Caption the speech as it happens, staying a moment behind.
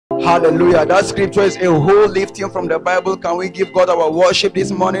Hallelujah. That scripture is a whole lifting from the Bible. Can we give God our worship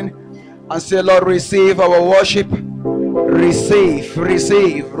this morning and say, Lord, receive our worship? Receive,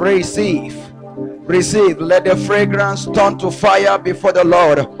 receive, receive, receive. Let the fragrance turn to fire before the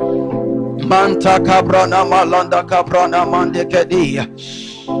Lord. Manta kabrana malanda kabrana mandekedi.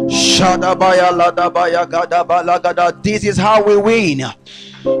 Shadabaya ladabaya gadabala gada. This is how we win.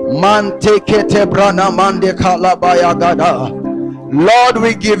 Mantekete brana mande kalabaya gada. Lord,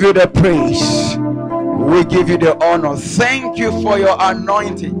 we give you the praise. We give you the honor. Thank you for your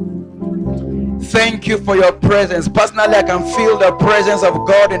anointing. Thank you for your presence. Personally, I can feel the presence of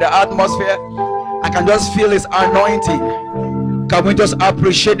God in the atmosphere. I can just feel his anointing. Can we just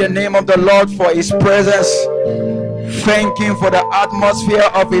appreciate the name of the Lord for his presence? Thank him for the atmosphere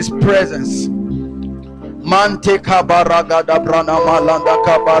of his presence. Mante kabaragada brana malanda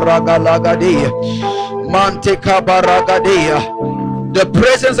kabaragalagadia. Mante kabaragadia. The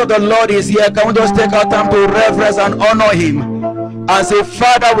presence of the Lord is here. Can we just take our time to reverence and honor him and say,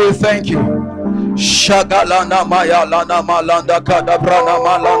 Father, we thank you. Shagalana maya lana malanda kadabrana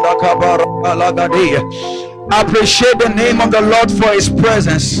malanda kabaragadia. Appreciate the name of the Lord for his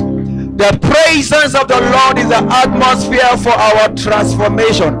presence. The presence of the Lord is the atmosphere for our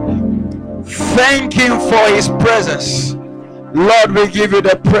transformation. Thank him for his presence. Lord, we give you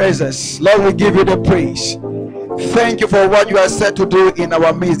the praises. Lord, we give you the praise. Thank you for what you are set to do in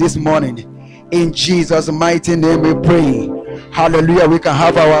our midst this morning. In Jesus' mighty name we pray. Hallelujah. We can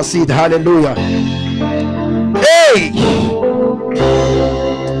have our seat. Hallelujah. Hey!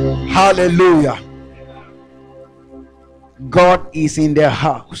 Hallelujah. God is in the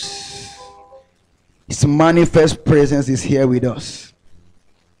house. His manifest presence is here with us.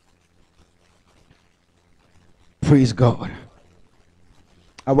 Praise God.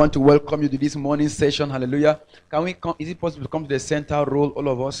 I want to welcome you to this morning session. Hallelujah. Can we come? Is it possible to come to the center row, all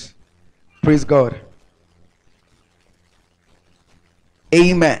of us? Praise God.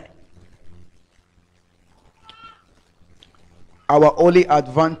 Amen. Our only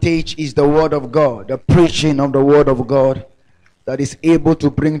advantage is the word of God, the preaching of the word of God that is able to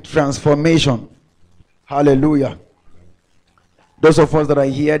bring transformation. Hallelujah. Those of us that are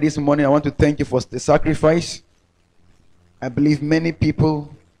here this morning, I want to thank you for the sacrifice. I believe many people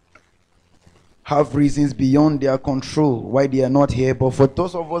have reasons beyond their control why they are not here. But for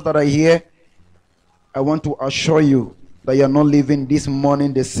those of us that are here, I want to assure you that you are not living this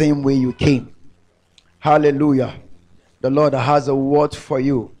morning the same way you came. Hallelujah. The Lord has a word for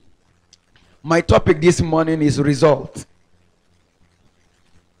you. My topic this morning is result.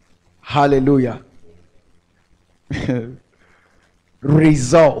 Hallelujah.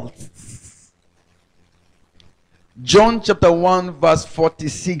 Results. John chapter 1 verse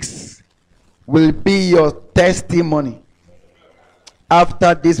 46 will be your testimony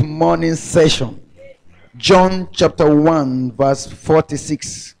after this morning session. John chapter 1 verse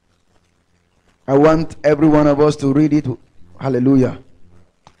 46. I want every one of us to read it. Hallelujah.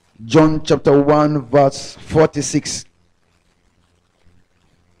 John chapter 1 verse 46.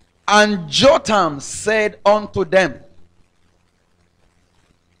 And Jotham said unto them.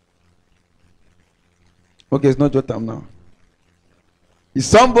 Okay, it's not Jotham now. If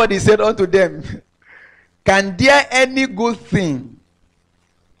somebody said unto them, can there any good thing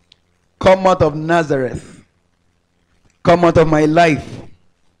come out of Nazareth? Come out of my life?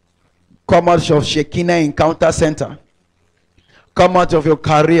 Come out of Shekinah Encounter Center? Come out of your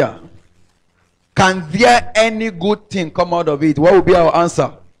career? Can there any good thing come out of it? What will be our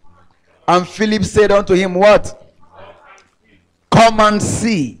answer? And Philip said unto him, what? Come and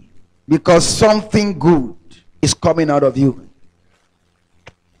see, because something good is coming out of you.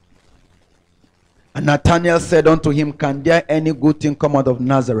 And Nathanael said unto him, can there any good thing come out of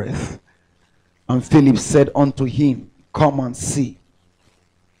Nazareth? And Philip said unto him, come and see.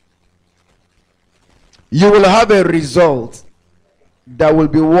 You will have a result that will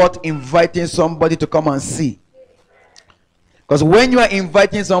be worth inviting somebody to come and see. Because when you are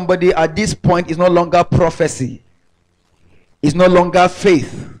inviting somebody at this point, it's no longer prophecy. It's no longer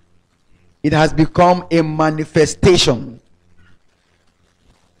faith. It has become a manifestation.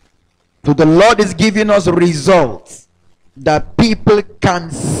 So the Lord is giving us results that people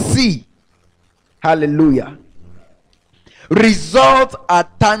can see. Hallelujah. Results are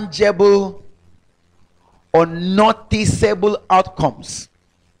tangible or noticeable outcomes.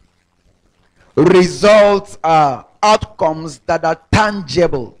 Results are outcomes that are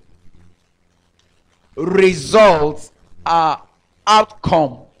tangible. Results are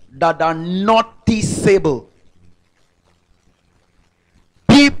outcomes that are noticeable.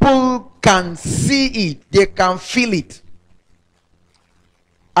 People can see it, they can feel it.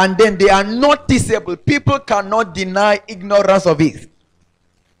 and then they are noticeable. People cannot deny ignorance of it.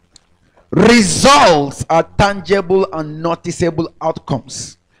 Results are tangible and noticeable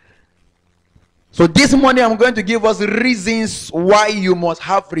outcomes. So this morning I'm going to give us reasons why you must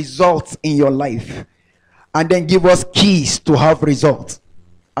have results in your life, and then give us keys to have results,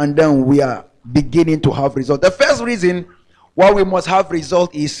 and then we are beginning to have results. The first reason why we must have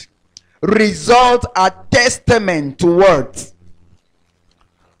results is results are testament to words.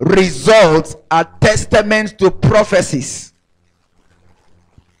 Results are testaments to prophecies.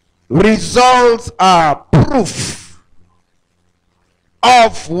 Results are proof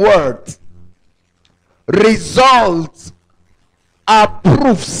of words. Results are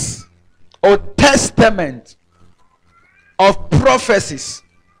proofs or testament of prophecies.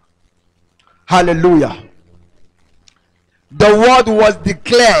 Hallelujah. The word was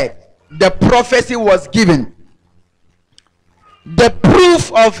declared, the prophecy was given. The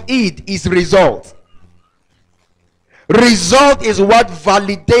proof of it is result. Result is what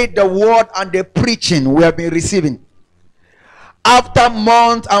validates the word and the preaching we have been receiving. After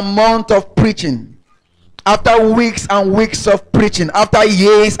months and months of preaching, after weeks and weeks of preaching, after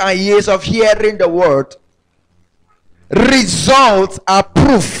years and years of hearing the word, results are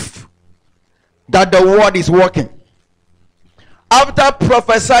proof that the word is working. After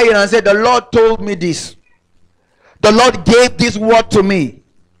prophesying and said, the Lord told me this, the Lord gave this word to me,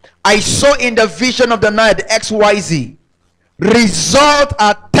 I saw in the vision of the night XYZ. Results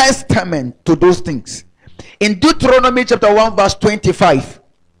are testament to those things. In Deuteronomy chapter 1 verse 25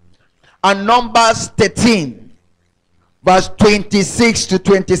 and Numbers 13 verse 26 to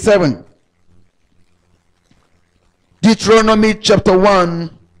 27. Deuteronomy chapter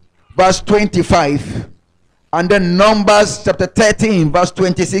 1 verse 25 and then Numbers chapter 13 verse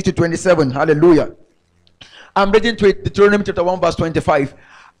 26 to 27. Hallelujah. I'm reading to it, Deuteronomy chapter 1 verse 25.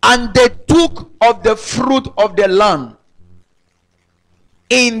 And they took of the fruit of the land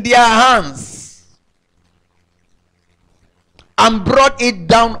in their hands and brought it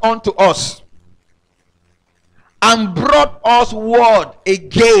down unto us, and brought us word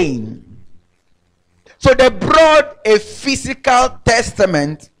again. So they brought a physical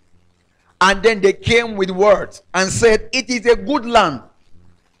testament, and then they came with words and said, it is a good land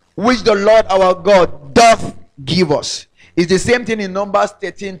which the Lord our God doth give us. It's the same thing in Numbers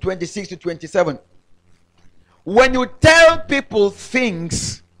 13, 26 to 27. When you tell people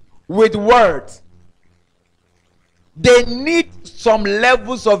things with words, they need some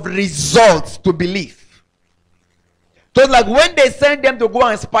levels of results to believe. So like when they send them to go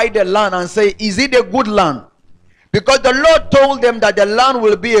and spy the land and say, is it a good land? Because the Lord told them that the land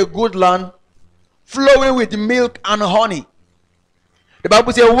will be a good land, flowing with milk and honey. The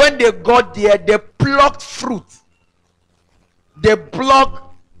Bible says when they got there, they plucked fruit.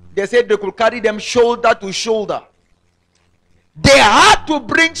 They said they could carry them shoulder to shoulder. They had to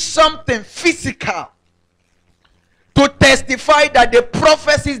bring something physical to testify that the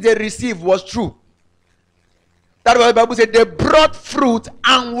prophecies they received was true. That's why the Bible said they brought fruit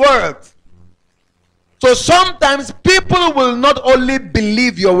and words. So sometimes people will not only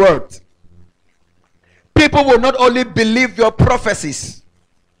believe your word, people will not only believe your prophecies,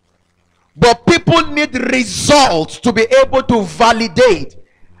 but people need results to be able to validate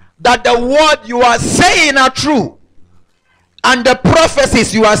that the word you are saying are true and the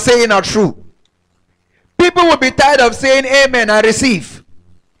prophecies you are saying are true. People will be tired of saying amen, I receive,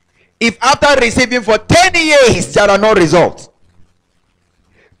 if after receiving for 10 years there are no results.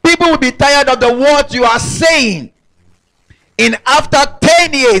 People will be tired of the words you are saying, and after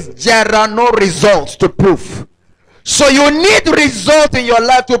 10 years there are no results to prove. So you need results in your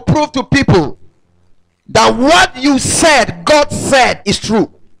life to prove to people that what you said, God said, is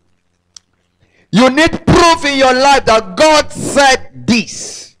true. You need proof in your life that God said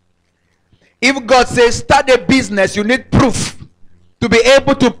this. If God says start a business, you need proof to be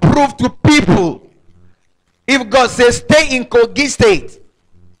able to prove to people. If God says stay in Kogi State,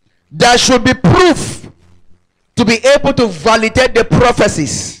 there should be proof to be able to validate the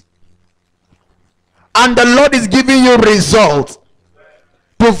prophecies. And the Lord is giving you results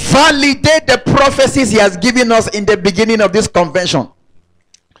to validate the prophecies He has given us in the beginning of this convention.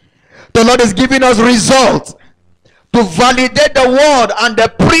 The Lord is giving us results to validate the word and the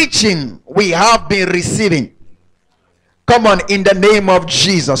preaching we have been receiving. Come on, in the name of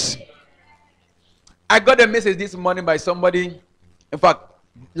Jesus. I got a message this morning by somebody. In fact,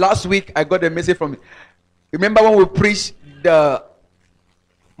 last week I got a message from, remember when we preached the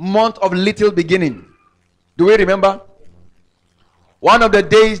month of little beginning? Do we remember? One of the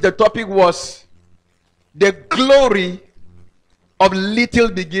days the topic was the glory of little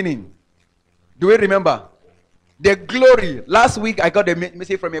beginning. Do we remember? The glory. Last week I got a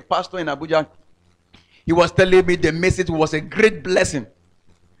message from a pastor in Abuja. He was telling me the message was a great blessing.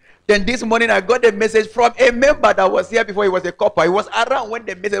 Then this morning I got a message from a member that was here before. He was a copper. He was around when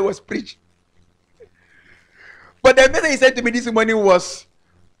the message was preached. But the message he said to me this morning was,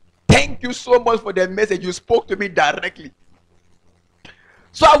 thank you so much for the message. You spoke to me directly.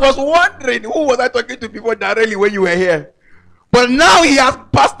 So I was wondering, who was I talking to before directly when you were here? But now he has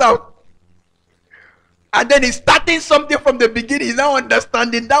passed out. And then he's starting something from the beginning. He's now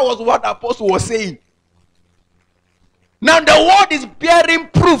understanding that was what the apostle was saying. Now the word is bearing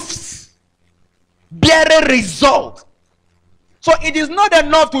proofs, bearing results. So it is not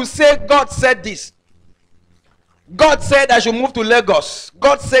enough to say God said this. God said I should move to Lagos.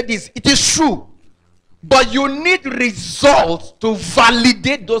 God said this. It is true. But you need results to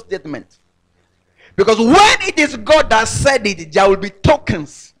validate those statements. Because when it is God that said it, there will be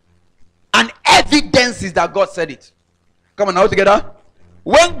tokens and evidences that God said it. Come on now together.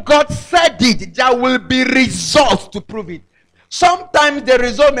 When God said it, there will be results to prove it. Sometimes the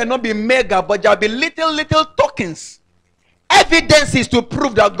result may not be mega, but there will be little tokens, evidences to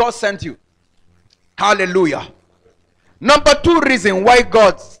prove that God sent you. Hallelujah. Number 2 reason why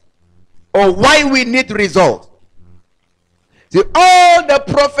why we need results. See, all the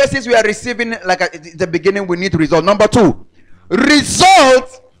prophecies we are receiving, like at the beginning, we need results. Number 2,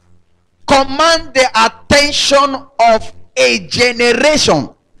 results command the attention of a generation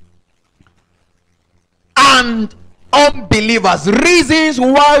and unbelievers. Reasons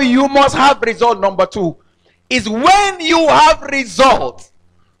why you must have result. Number 2 is when you have results,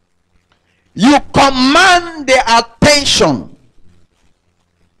 you command the attention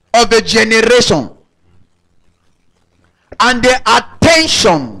of a generation and the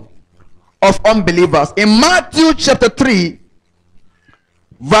attention of unbelievers. In Matthew chapter 3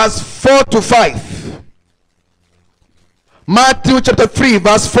 verse 4 to 5. Matthew chapter 3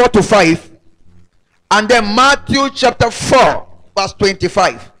 verse 4 to 5. And then Matthew chapter 4 verse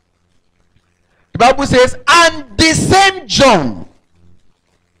 25. The Bible says, and the same John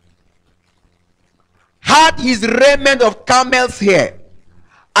had his raiment of camel's hair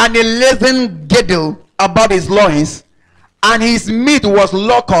and a leathern girdle about his loins, and his meat was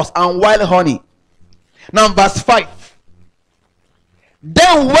locusts and wild honey. Now verse 5.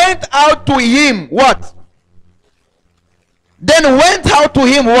 Then went out to him what? Then went out to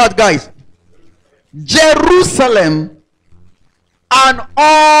him what, guys? Jerusalem and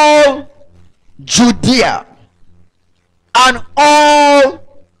all Judea and all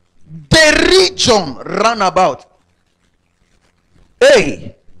the region round about.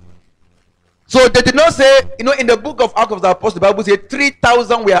 Hey. So they did not say, in the book of Acts of the Apostles, the Bible said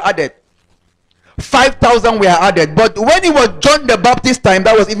 3,000 were added. 5,000 were added. But when it was John the Baptist time,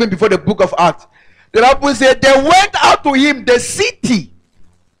 that was even before the book of Acts, the Bible said they went out to him, the city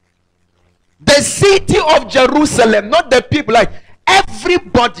of Jerusalem, not the people, like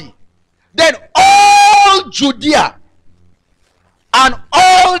everybody. Then all Judea and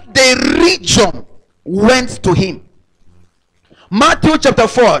all the region went to him. Matthew chapter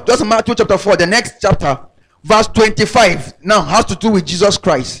 4, just Matthew chapter 4, the next chapter, verse 25, now has to do with Jesus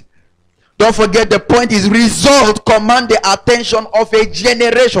Christ. Don't forget, the point is result command the attention of a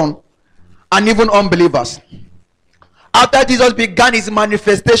generation and even unbelievers. After Jesus began his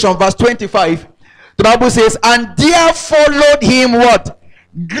manifestation, verse 25, the Bible says, and there followed him what?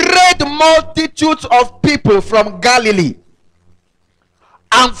 Great multitudes of people from Galilee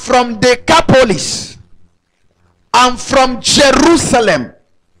and from Decapolis and from Jerusalem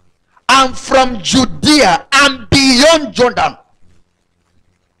and from Judea and beyond Jordan.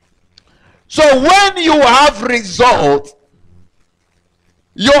 So when you have results,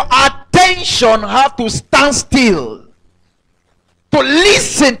 your attention have to stand still to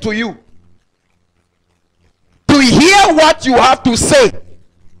listen to you, to hear what you have to say.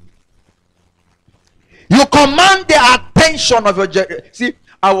 You command the attention of your... See,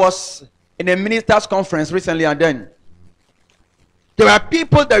 I was in a ministers conference recently, and then there were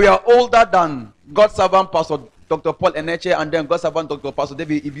people that were older than God's servant Pastor Dr. Paul Eneche, and then God's servant Dr. Pastor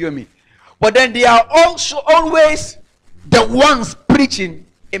David Ibiomi. But then they are also always the ones preaching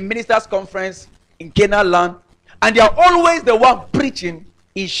in ministers conference in Canaan land, and they are always the one preaching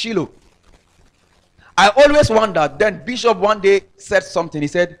in Shiloh. I always wondered. Then Bishop one day said something. He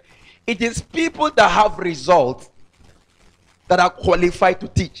said, it is people that have results that are qualified to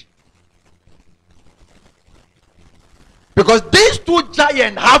teach. Because these two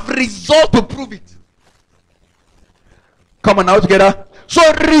giants have results to prove it. Come on now together. So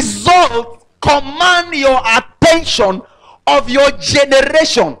results command your attention of your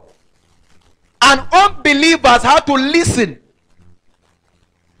generation, and unbelievers have to listen.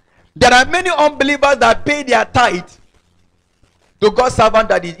 There are many unbelievers that pay their tithe to God's servant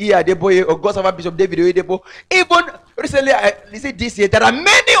that is here, or God's servant Bishop David Oyedepo. Even recently, this year, there are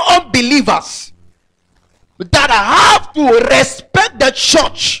many unbelievers that have to respect the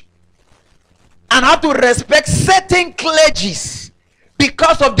church and have to respect certain clergies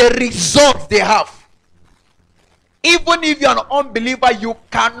because of the results they have. Even if you're an unbeliever, you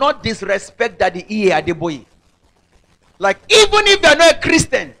cannot disrespect Daddy Adeboye. Like, even if you're not a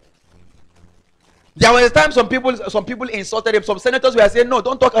Christian, there was a time some people insulted him. Some senators were saying, no,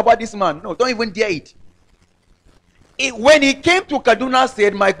 don't talk about this man. No, don't even dare it. When he came to Kaduna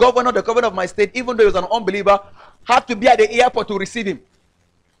State, my governor, the governor of my state, even though he was an unbeliever, had to be at the airport to receive him.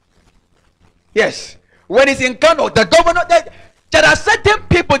 Yes. When he's in Kano, the governor, there are certain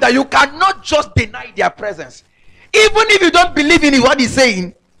people that you cannot just deny their presence. Even if you don't believe in what he's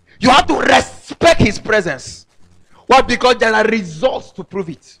saying, you have to respect his presence. Why? Because there are results to prove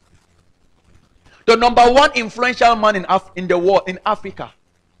it. The number one influential man in the world, in Africa,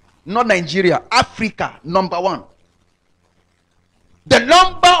 not Nigeria, Africa, number one. The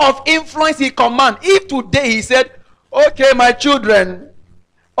number of influence he commands. If today he said, okay, my children,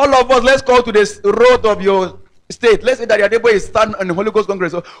 all of us, let's go to this road of your state. Let's say that Adeboye is standing on the Holy Ghost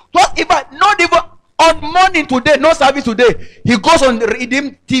Congress. So, not even on morning today, no service today, he goes on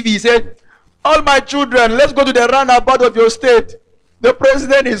Redeem TV, he said, all my children, let's go to the roundabout of your state. The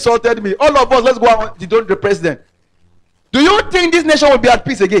president insulted me. All of us, let's go out to the president. Do you think this nation will be at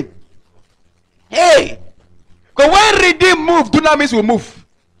peace again? Hey! Because when Redeem moves, Dunamis will move.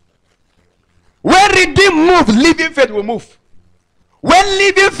 When Redeem moves, Living Faith will move. When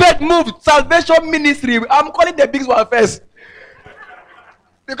Living Faith moves, Salvation Ministry, I'm calling the biggest one first.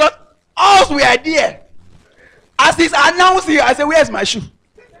 Because us, we are there. As he's announcing, I say, where's my shoe?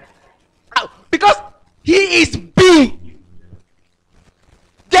 Because he is big.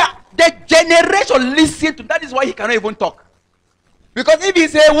 The generation listen to that is why he cannot even talk. Because if he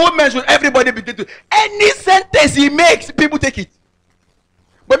say woman should everybody begin to, any sentence he makes, people take it.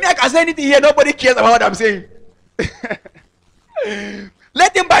 But me, I can say anything here, nobody cares about what I'm saying.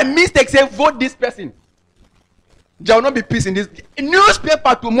 Let him by mistake say vote this person. There will not be peace in this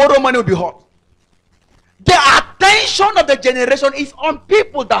newspaper. Tomorrow morning will be hot. The attention of the generation is on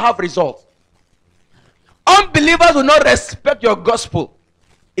people that have results. Unbelievers will not respect your gospel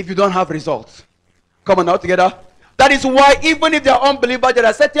if you don't have results. Come on now together. That is why even if they are unbelievers, there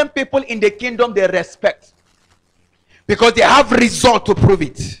are certain people in the kingdom they respect. Because they have results to prove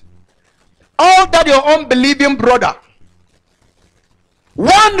it. All that your unbelieving brother,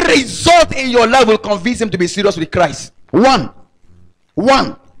 one result in your life will convince him to be serious with Christ. One.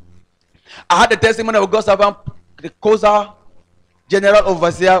 I had the testimony of God's servant, the COSA General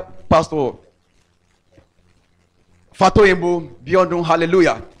Overseer, Pastor Fatoyembo Biondun,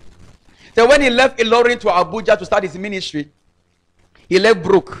 hallelujah. So when he left Ilorin to Abuja to start his ministry, he left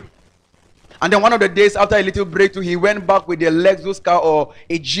broke. And then one of the days after a little breakthrough, he went back with a Lexus car or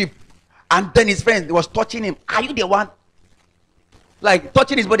a Jeep. And then his friend was touching him. Are you the one? Like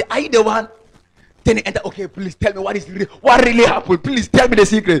touching his body. Are you the one? Then he entered. Okay, please tell me what really happened. Please tell me the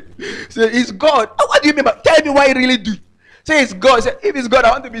secret. So it's God. Oh, what do you mean? Tell me what he really do. Say it's God. Say, if it's God,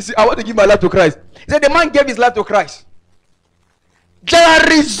 I want to give my life to Christ. He said the man gave his life to Christ. There are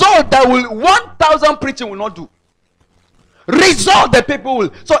results that 1,000 preaching will not do. Result that people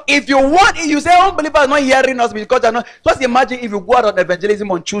will. So if you say unbelievers are not hearing us because they're not. Just imagine if you go out on evangelism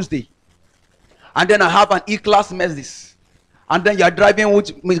on Tuesday, and then I have an E-class Mercedes, and then you are driving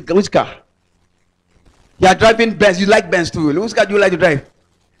which car? You are driving Benz. You like Benz too. Which car do you like to drive?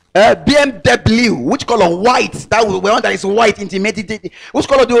 BMW. Which color? White. That one that is white. Intimidated. Which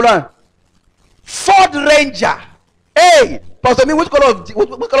color do you run? Ford Ranger. Hey, Pastor, me, which color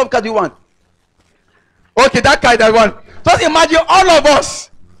of car do you want? Okay, that car that one. Just imagine all of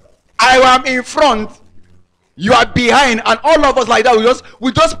us. I am in front, you are behind, and all of us like that.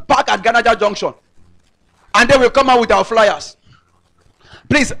 We just park at Ganaja Junction, and then we come out with our flyers.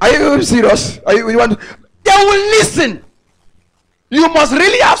 Please, are you serious? You want? They will listen. You must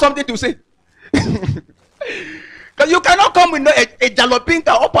really have something to say. Because you cannot come with a jaloping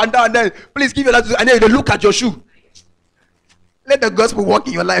car up and down, and then please give your life to, and then they look at your shoe. Let the gospel work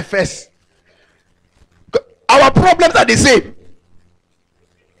in your life first. Our problems are the same.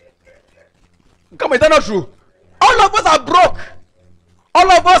 Come on, is that not true? All of us are broke.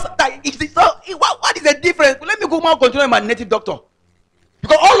 All of us, what is the difference? Let me go and continue my native doctor.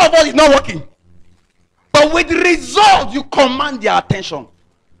 Because all of us is not working. But with results, you command their attention.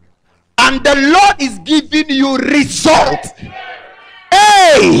 And the Lord is giving you result.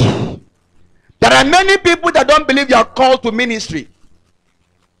 Hey! There are many people that don't believe you are called to ministry.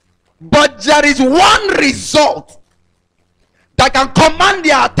 But there is one result that can command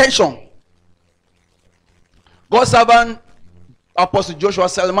their attention. God's servant, Apostle Joshua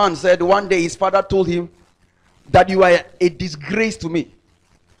Selman, said one day his father told him that you are a disgrace to me.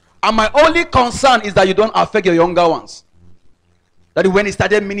 And my only concern is that you don't affect your younger ones. That when he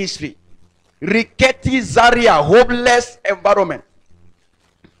started ministry, rickety, Zaria, hopeless environment.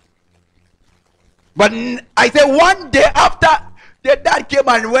 But I said one day after the dad came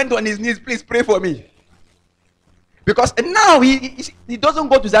and went on his knees, please pray for me. Because now he doesn't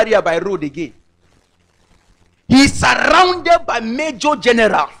go to Zaria by road again. He's surrounded by major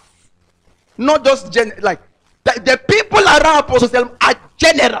generals. Not just like the people around Apostle Selman are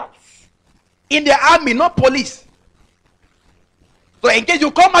generals in the army, not police. So in case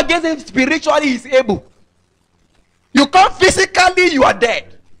you come against him spiritually, he's able. You come physically, you are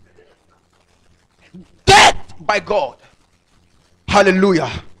dead. Dead by God.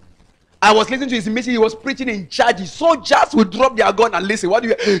 Hallelujah. I was listening to his message. He was preaching in charge. Soldiers will drop their gun and listen. What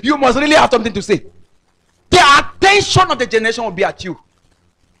do you must really have something to say. The attention of the generation will be at you.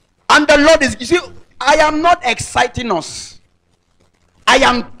 And the Lord is, you see, I am not exciting us. I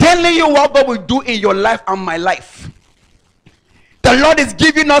am telling you what God will do in your life and my life. The Lord is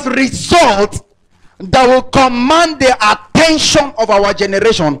giving us results that will command the attention of our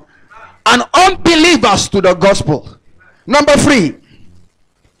generation and unbelievers to the gospel. Number 3,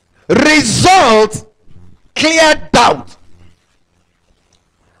 results clear doubt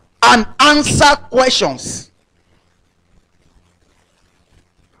and answer questions.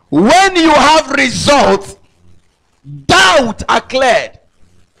 When you have results, doubt are cleared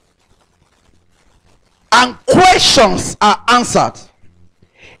and questions are answered.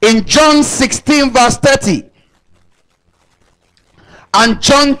 In John 16 verse 30 and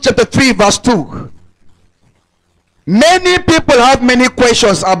John chapter 3 verse 2, many people have many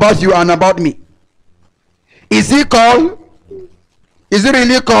questions about you and about me. Is he called? Is he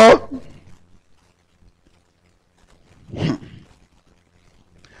really called?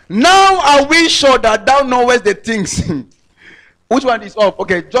 Now are we sure that thou knowest the things? Which one is up?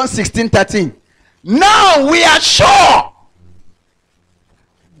 Okay, John 16 13. Now we are sure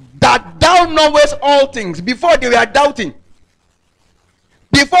that thou knowest all things. Before they were doubting,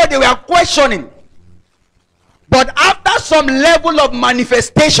 before they were questioning, but after some level of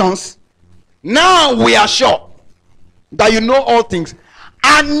manifestations, now we are sure that you know all things,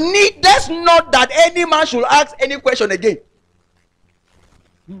 and needless not that any man should ask any question again.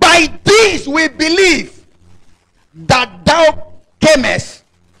 By this we believe that thou camest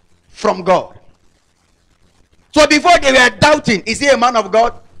from God. So before they were doubting, is he a man of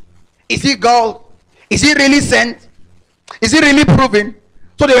God? Is he God? Is he really sent? Is he really proven?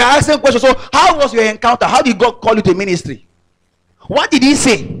 So they were asking questions. So how was your encounter? How did God call you to ministry? What did he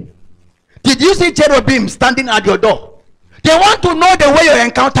say? Did you see cherubim standing at your door? They want to know the way your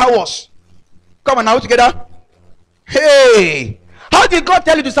encounter was. Come on now together. Hey, how did God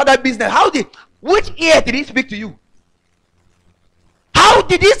tell you to start that business? Which ear did he speak to you? How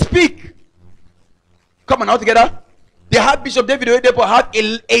did he speak? Come on now together. They had Bishop David Oyedepo had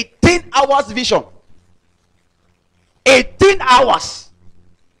 18 hours vision. 18 hours.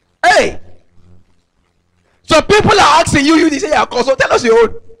 Hey. So people are asking you, they say, so tell us your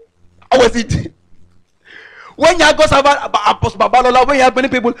own. How was it? When you go about Apostle Babalola, when you have many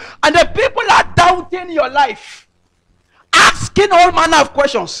people, and the people are doubting your life, asking all manner of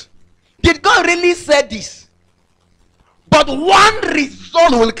questions. Did God really say this? But one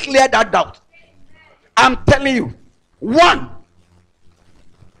result will clear that doubt. I'm telling you, one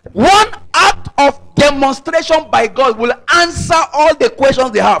act of demonstration by God will answer all the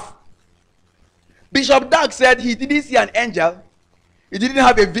questions they have. Bishop Dag said he didn't see an angel. He didn't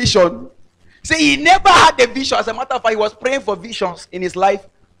have a vision. See, he never had a vision. As a matter of fact, he was praying for visions in his life.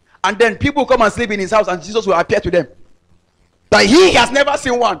 And then people come and sleep in his house and Jesus will appear to them. But he has never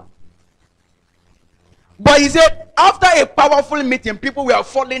seen one. But he said, after a powerful meeting, people were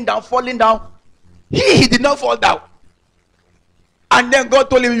falling down. He did not fall down. And then God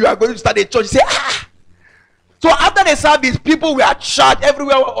told him, you are going to start a church. He said, So after the service, people were charged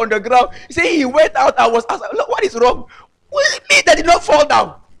everywhere on the ground. He said he went out and was asked, look, what is wrong? With me that did not fall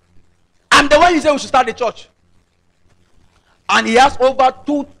down. I'm the one who said we should start the church. And he has over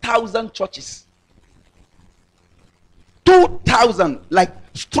 2,000 churches. 2,000. Like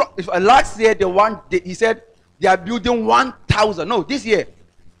last year, he said they are building 1,000. No, this year.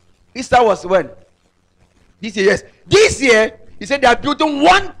 Easter was when? This year, yes. This year, He said they are building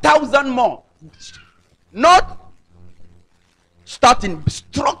 1,000 more. Not starting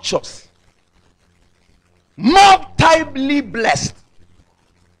structures. Multiply blessed.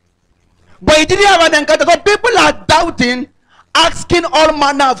 But he didn't have an encounter. So people are doubting, asking all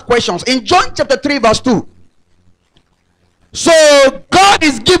manner of questions. In John chapter 3 verse 2. So God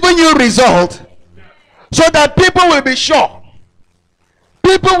is giving you result so that people will be sure.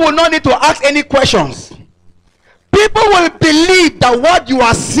 People will not need to ask any questions. People will believe that what you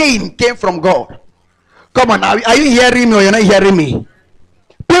are saying came from God. Come on, are you hearing me or you're not hearing me?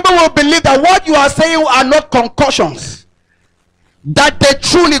 People will believe that what you are saying are not concussions. That they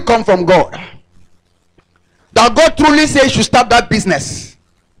truly come from God. That God truly says you should start that business.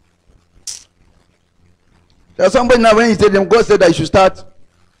 There's somebody now when he said them, God said that you should start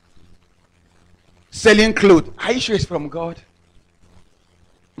selling clothes. Are you sure it's from God?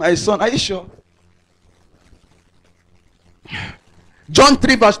 My son, are you sure? John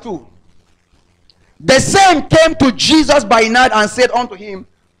 3 verse 2. The same came to Jesus by night and said unto him,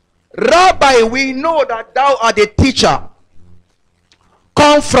 Rabbi, we know that thou art a teacher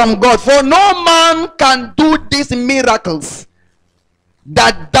come from God, for no man can do these miracles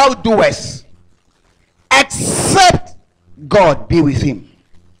that thou doest except God be with him.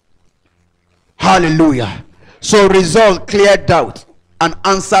 Hallelujah. So resolve clear doubt and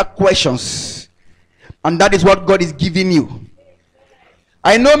answer questions, and that is what God is giving you.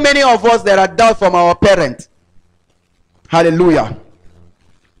 I know many of us there are doubt from our parents. Hallelujah.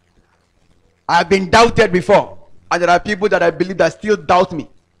 I've been doubted before, and there are people that I believe that still doubt me.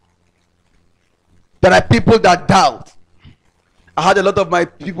 There are people that doubt. I had a lot of my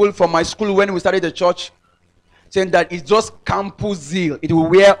people from my school when we started the church saying that it's just campus zeal. It will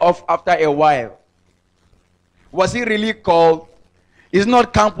wear off after a while. Was it really called? It's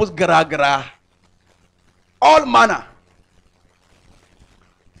not campus gra. All manner.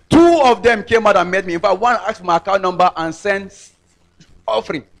 Two of them came out and met me. In fact, one asked my account number and sent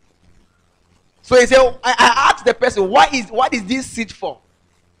offering. So he said, I asked the person, what is this seed for?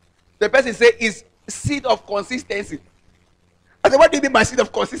 The person said, it's seed of consistency. I said, what do you mean by seed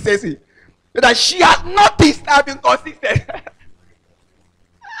of consistency? That she has noticed I've been consistent.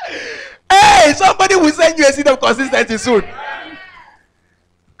 Hey, somebody will send you a seed of consistency soon.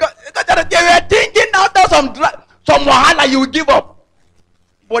 They were thinking after some wahala you will give up.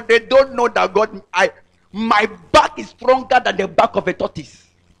 But they don't know that God, my back is stronger than the back of a tortoise.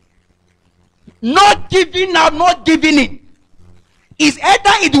 Not giving up, not giving in. It's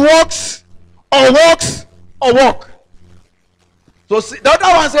either it works or walk. So the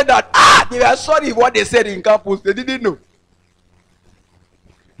other one said that, they were sorry what they said in campus. They didn't know.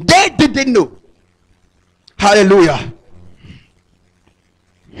 They didn't know. Hallelujah.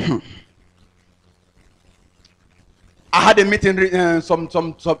 I had a meeting some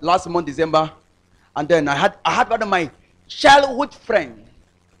last month, December, and then I had one of my childhood friends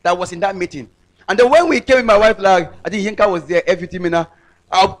that was in that meeting. And then when we came with my wife, like I think Yinka was there, everything,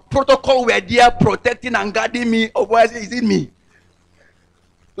 our protocol were there protecting and guarding me. Oh, why is it me?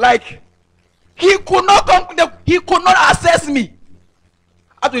 Like he could not come, he could not access me.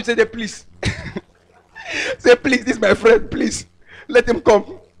 I had to say, please. Say, please, this is my friend, please. Let him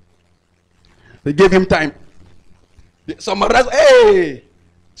come. They gave him time. Summarize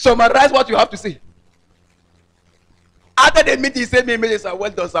what you have to say. After the meeting, he sent me a message, sir, well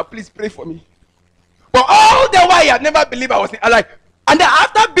done, sir, please pray for me. But all the while, he had never believed I was alive. And then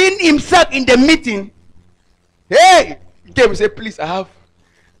after being himself in the meeting, he came and said, please, I have.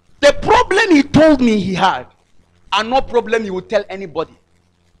 The problem he told me he had, and no problem he would tell anybody.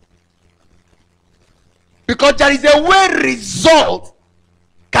 Because there is a way result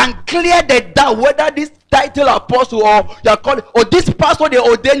can clear the doubt whether this title apostle or you are called, or this pastor they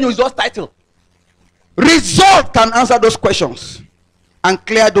ordain you is just title. Result can answer those questions and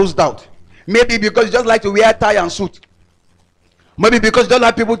clear those doubts. Maybe because you just like to wear tie and suit. Maybe because you don't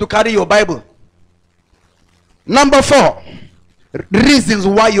like people to carry your Bible. Number 4, reasons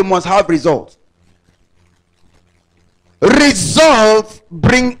why you must have results. Results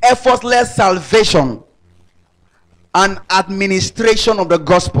bring effortless salvation and administration of the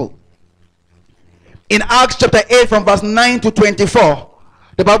gospel. In Acts chapter 8 from verse 9 to 24,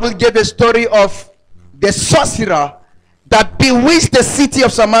 the Bible gave a story of the sorcerer that bewitched the city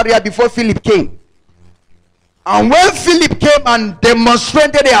of Samaria before Philip came. And when Philip came and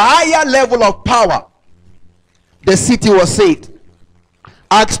demonstrated a higher level of power, the city was saved.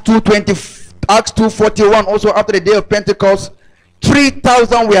 Acts 2:41, also after the day of Pentecost,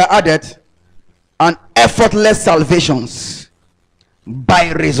 3,000 were added, and effortless salvations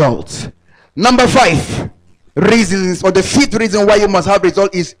by results. Number 5, reasons, or the fifth reason why you must have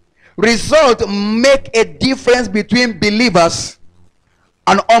result is result make a difference between believers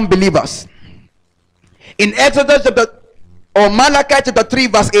and unbelievers. In Exodus chapter or Malachi chapter 3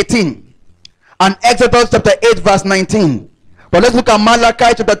 verse 18 and Exodus chapter 8 verse 19. But let's look at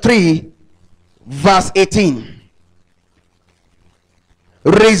Malachi chapter 3 verse 18.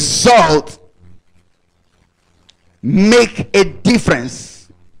 Result make a difference.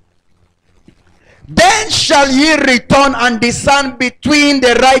 Then shall ye return and discern between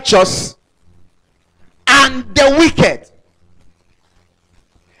the righteous and the wicked,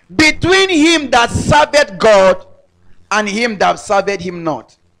 between him that serveth God and him that serveth him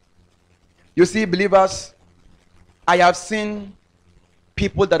not. You see, believers, I have seen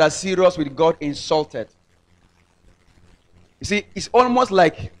people that are serious with God insulted. You see, it's almost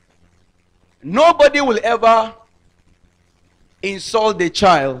like nobody will ever insult the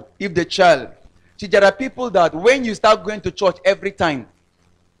child if the child. See, there are people that when you start going to church every time,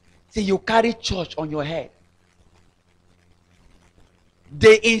 see, you carry church on your head.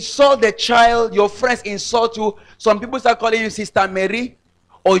 They insult the child, your friends insult you. Some people start calling you Sister Mary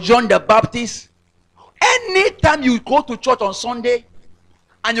or John the Baptist. Anytime you go to church on Sunday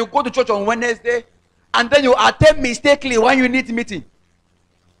and you go to church on Wednesday and then you attend mistakenly when you need meeting,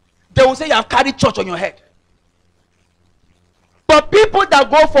 they will say you have carried church on your head. But people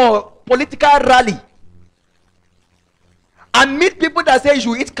that go for political rally and meet people that say you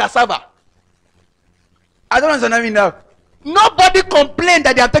should eat cassava, I don't understand what I mean now. Nobody complained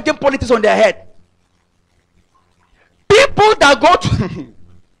that they are taking politics on their head. People that go to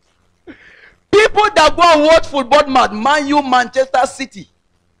people that go and watch football match, Man U, Manchester City,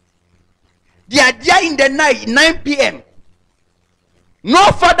 they are there in the night, 9 p.m.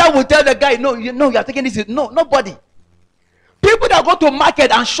 No father will tell the guy, no, you are taking this. No, nobody. People that go to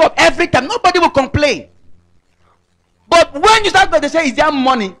market and shop every time, nobody will complain. But when you start going to say, is there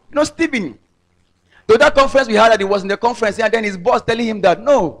money? Stephen. To that conference we had, that he was in the conference, and then his boss telling him that,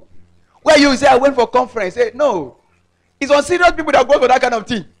 no. Where you say, I went for conference. Say, no. It's on serious people that go for that kind of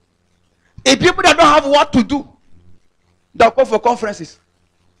thing. It's people that don't have what to do that go for conferences.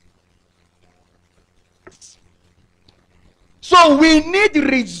 So we need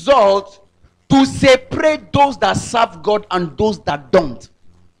results to separate those that serve God and those that don't.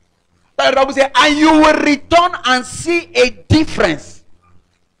 The Bible says, and you will return and see a difference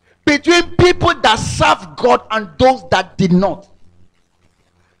between people that serve God and those that did not.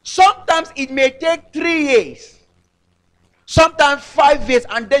 Sometimes it may take 3 years, sometimes 5 years,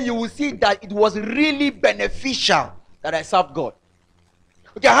 and then you will see that it was really beneficial that I served God.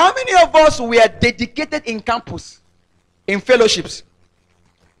 Okay, how many of us were dedicated in campus, in fellowships?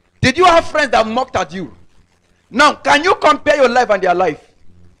 Did you have friends that mocked at you? Now, can you compare your life and their life?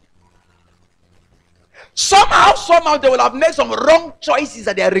 Somehow they will have made some wrong choices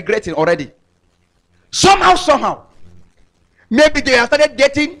that they are regretting already. Somehow. Maybe they have started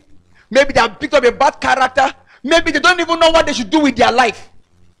dating. Maybe they have picked up a bad character. Maybe they don't even know what they should do with their life.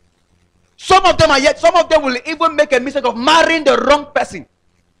 Some of them will even make a mistake of marrying the wrong person.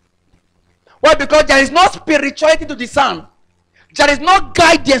 Why? Because there is no spirituality to discern. There is no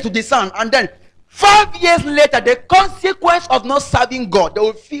guidance to discern. And then 5 years later, the consequence of not serving God, they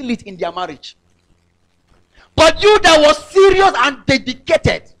will feel it in their marriage. But you that was serious and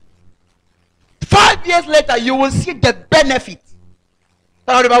dedicated, 5 years later, you will see the benefit.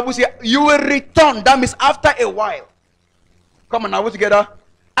 That's how the Bible says, you will return. That means after a while. Come on, are we together?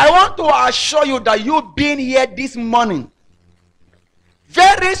 I want to assure you that you being here this morning,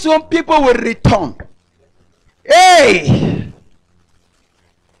 very soon people will return. Hey!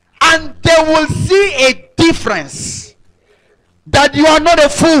 And they will see a difference. That you are not a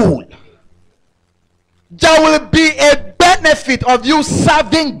fool. There will be a benefit of you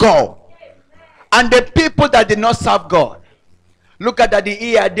serving God. And the people that did not serve God. Look at that, the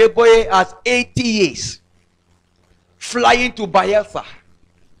Adeboye has 80 years. Flying to Bayelsa.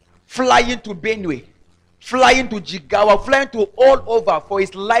 Flying to Benue. Flying to Jigawa. Flying to all over for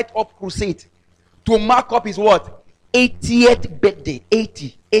his light up crusade. To mark up his what? 80th birthday.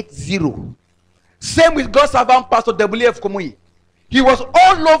 80. Same with God's servant Pastor W.F. Kumuyi. He was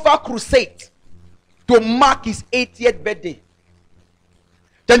all over crusade to mark his 80th birthday.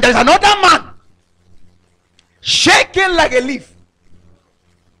 Then there's another man shaking like a leaf.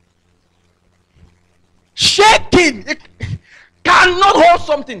 Shaking. It cannot hold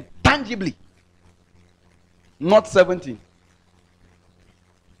something tangibly. Not 70.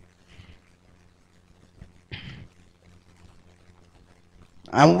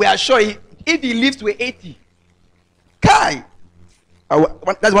 And we are sure if he lives to 80, that's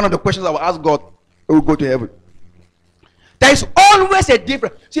one of the questions I will ask God when we go to heaven. There is always a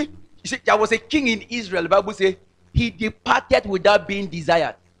difference. See, there was a king in Israel. The Bible says he departed without being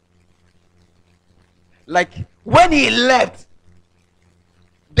desired. Like when he left,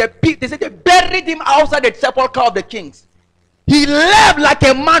 they said they buried him outside the sepulchre of the kings. He left like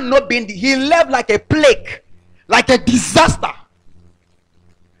a man not being. He left like a plague, like a disaster.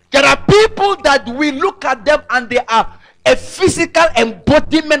 There are people that we look at them and they are a physical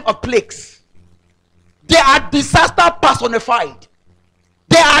embodiment of plagues. They are disaster personified.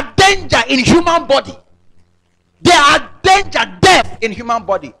 They are danger in human body. They are danger, death in human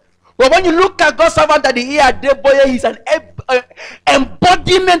body. But when you look at God's servant that he he's an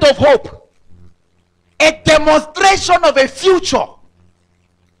embodiment of hope, a demonstration of a future.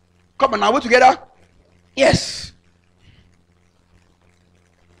 Come on, are we together? Yes.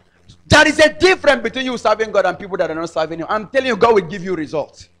 There is a difference between you serving God and people that are not serving you. I'm telling you, God will give you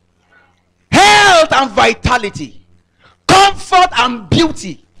results. Health and vitality, comfort and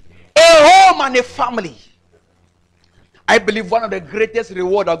beauty, a home and a family. I believe one of the greatest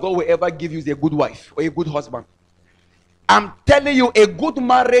rewards that God will ever give you is a good wife or a good husband. I'm telling you, a good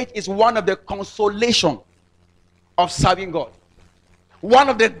marriage is one of the consolation of serving God. One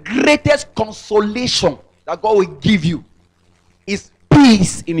of the greatest consolation that God will give you is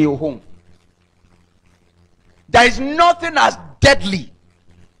peace in your home. There is nothing as deadly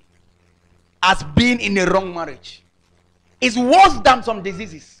as being in a wrong marriage. It's worse than some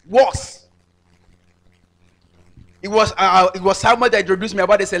diseases. Worse. It was Samuel that introduced me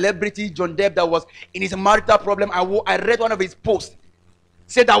about the celebrity John Depp that was in his marital problem. I read one of his posts.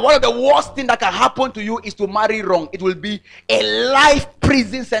 Said that one of the worst things that can happen to you is to marry wrong. It will be a life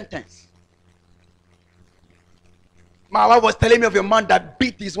prison sentence. My wife was telling me of a man that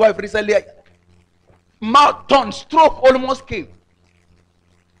beat his wife recently. Mouth turned, stroke almost came.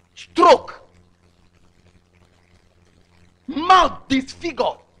 Stroke. Mouth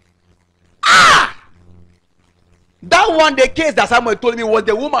disfigured. Ah! That one, the case that someone told me was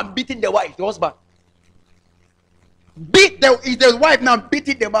the woman beating the wife, the husband. Is the wife now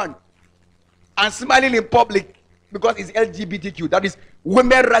beating the man and smiling in public because it's LGBTQ. That is,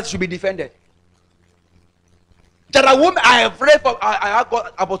 women's rights should be defended. There are women I have read from. I have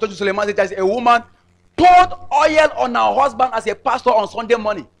got Apostle Suleiman said there's a woman poured oil on her husband as a pastor on Sunday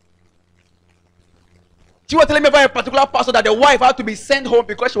morning. She was telling me about a particular pastor that the wife had to be sent home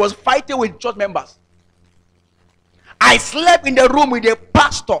because she was fighting with church members. I slept in the room with a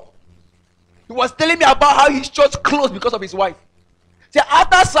pastor. He was telling me about how his church closed because of his wife. See,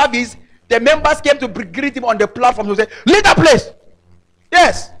 after service, the members came to greet him on the platform. He said, "Leave that place."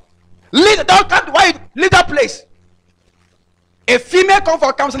 Yes. Leave that place. A female come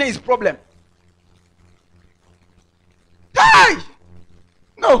for counseling is problem. Hey!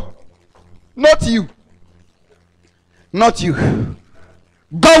 No. Not you. Not you.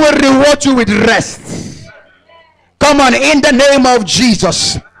 God will reward you with rest. Come on, in the name of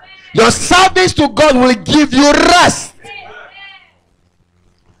Jesus. Your service to God will give you rest.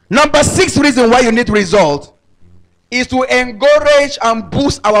 Number 6 reason why you need result is to encourage and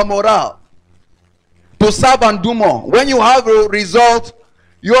boost our morale. To serve and do more. When you have a result,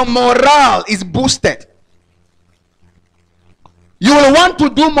 your morale is boosted. You will want to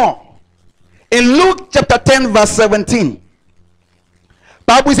do more. In Luke chapter 10 verse 17,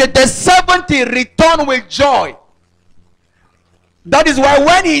 Bible said the 70 return with joy. That is why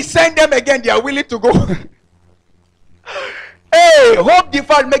when he sent them again, they are willing to go. Hey, hope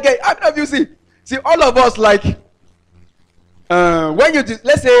deferred, make it. How many of you see all of us like when you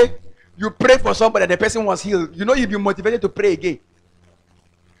let's say you pray for somebody and the person was healed, you know you'll be motivated to pray again.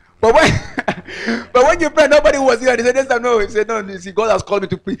 But when you pray, nobody was healed. He said, "This time, no." He said, "No, see, God has called me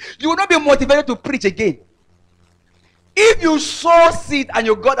to preach." You will not be motivated to preach again. If you sow seed and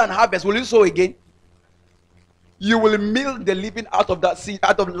you got an harvest, will you sow again? You will milk the living out of that seed,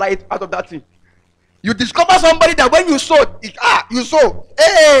 out of light, out of that thing. You discover somebody that when you sow, you sow.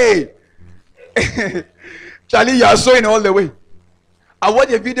 Hey! Charlie, you are sowing all the way. I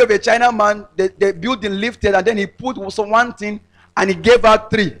watched a video of a China man, the building lifted, and then he put one thing and he gave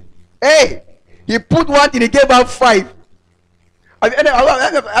out 3. Hey! He put one thing, he gave out 5.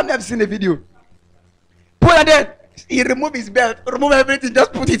 I've never seen a video. Put and then he removed his belt, remove everything,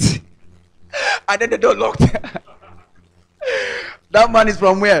 just put it. And then the door locked. That man is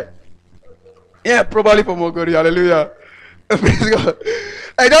from where? Yeah, probably from Ogori. Hallelujah. Praise God.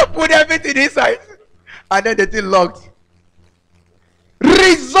 I don't put everything inside. And then the thing locked.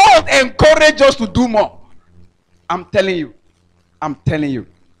 Result encourage us to do more. I'm telling you. I'm telling you.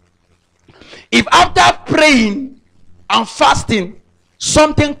 If after praying and fasting,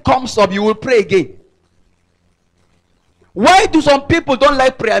 something comes up, you will pray again. Why do some people don't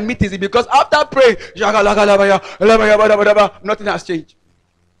like prayer meetings? Because after praying, nothing has changed.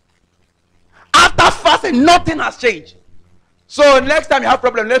 After fasting, nothing has changed. So next time you have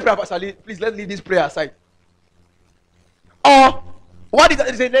problem, let's pray. Please, let's leave this prayer aside. Or what is that?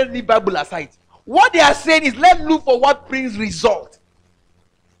 They say, let's leave Bible aside. What they are saying is, let's look for what brings result.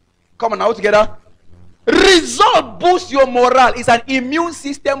 Come on now together. Result boosts your morale. It's an immune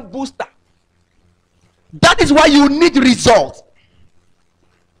system booster. That is why you need result.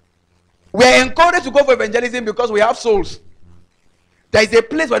 We are encouraged to go for evangelism because we have souls. There is a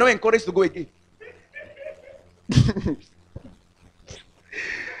place we are not encouraged to go again.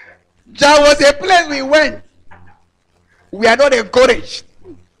 There was a place we went. We are not encouraged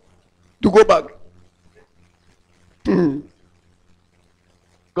to go back. Because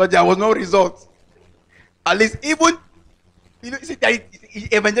there was no result. At least even, you see,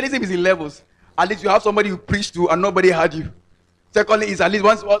 evangelism is in levels. At least you have somebody you preach to and nobody heard you. Secondly, is at least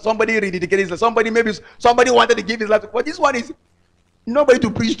once somebody rededicated his life. Maybe somebody wanted to give his life to, but this one is nobody to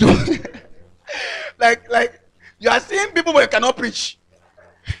preach to. like you are seeing people but you cannot preach.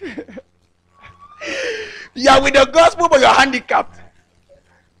 You are with the gospel but you are handicapped.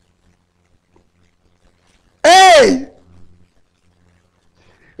 Hey!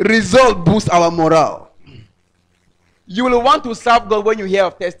 Result boosts our morale. You will want to serve God when you hear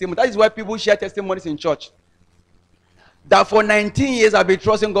of testimony. That is why people share testimonies in church. That for 19 years I've been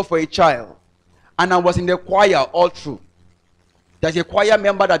trusting God for a child. And I was in the choir all through. There's a choir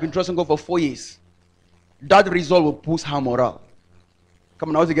member that's been trusting God for 4 years. That result will boost her morale. Come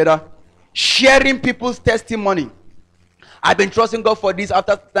on, all together. Sharing people's testimony. I've been trusting God for this.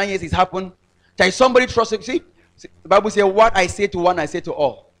 After 9 years it's happened. There is somebody trusting. See, the Bible says, what I say to one, I say to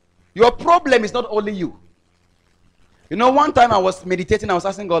all. Your problem is not only you. You know, one time I was meditating, I was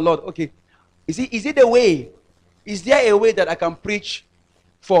asking God, Lord, okay, is it a way? Is there a way that I can preach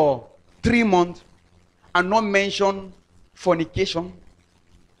for 3 months and not mention fornication?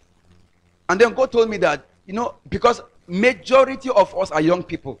 And then God told me that, you know, because majority of us are young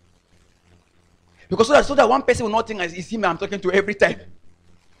people. Because so that one person will not think it's him I'm talking to every time.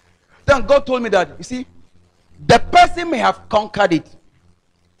 Then God told me that, you see, the person may have conquered it,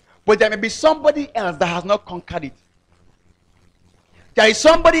 but there may be somebody else that has not conquered it. There is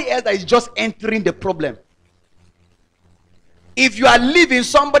somebody else that is just entering the problem. If you are leaving,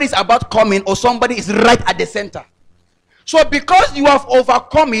 somebody is about coming or somebody is right at the center. So because you have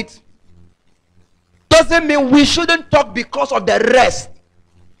overcome it, doesn't mean we shouldn't talk because of the rest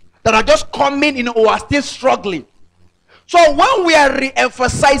that are just coming in or are still struggling. So when we are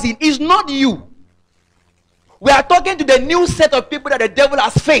re-emphasizing, it's not you. We are talking to the new set of people that the devil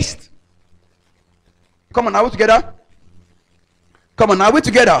has faced. Come on, are we together? Come on, are we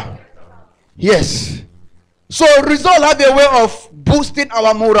together? Yes. So result have a way of boosting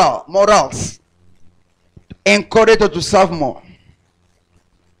our morals. Encourage us to serve more.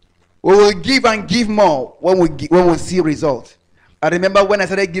 We will give and give more when we see results. I remember when I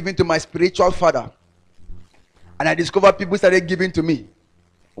started giving to my spiritual father, and I discovered people started giving to me.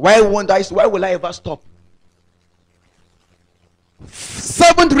 Why will I ever stop?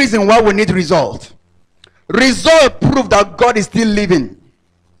 7th reason why we need result. Result prove that God is still living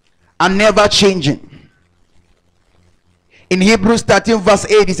and never changing. In Hebrews 13 verse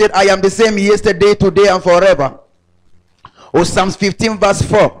 8, he said, I am the same yesterday, today, and forever. Or Psalms 15 verse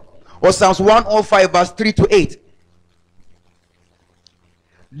 4. Or Psalms 105 verse 3 to 8.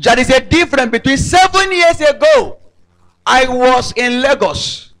 There is a difference between 7 years ago, I was in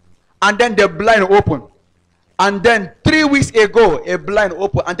Lagos, and then the blind opened. And then 3 weeks ago, a blind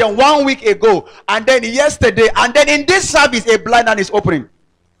opened. And then 1 week ago, and then yesterday, and then in this service, a blind man is opening.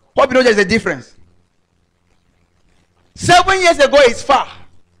 Hope you know there's a difference. 7 years ago is far.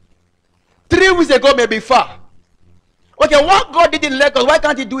 3 weeks ago may be far. Okay, what God did in Lagos, why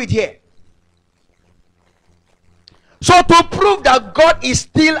can't he do it here? So to prove that God is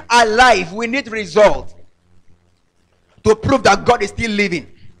still alive, we need result. To prove that God is still living.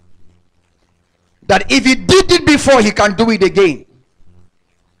 That if he did it before, he can do it again.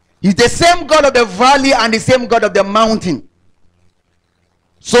 He's the same God of the valley and the same God of the mountain.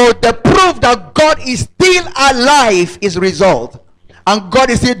 So the proof that God is still alive is result. And God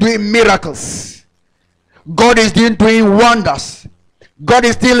is still doing miracles. God is still doing wonders. God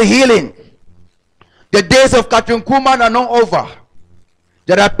is still healing. The days of Catherine Kuhlman are not over.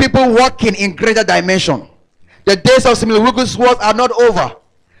 There are people walking in greater dimension. The days of Samuel Wigglesworth are not over.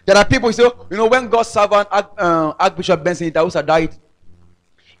 There are people who say, you know, when God's servant Archbishop Benson Idahosa died,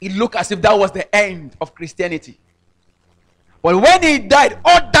 it looked as if that was the end of Christianity. But when he died,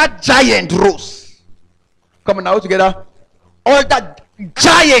 all that giant rose. Come on now together. or that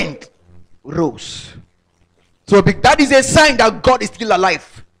giant rose. So that is a sign that God is still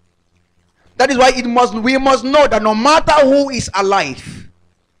alive. That is why we must know that no matter who is alive,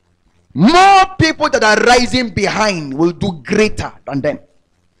 more people that are rising behind will do greater than them.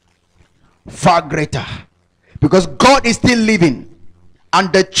 Far greater. Because God is still living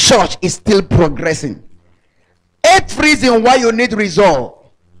and the church is still progressing. 8th reason why you need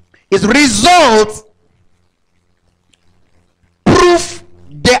result is results prove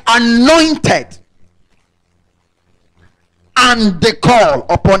the anointed and the call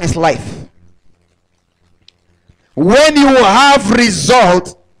upon his life. When you have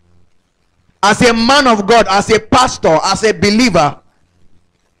result as a man of God, as a pastor, as a believer,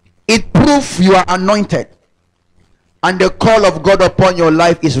 it proves you are anointed and the call of God upon your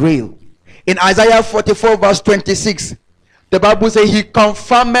life is real. In Isaiah 44 verse 26, the Bible says he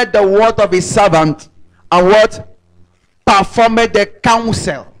confirmed the word of his servant and what? Performed the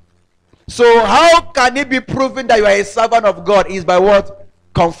counsel. So how can it be proven that you are a servant of God? Is by what?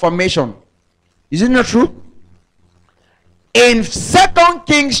 Confirmation. Is it not true? In 2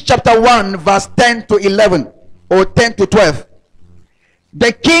 Kings chapter 1 verse 10 to 11 or 10 to 12,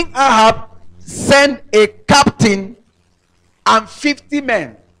 the king Ahab sent a captain and 50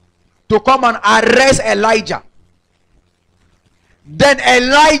 men to come and arrest Elijah. Then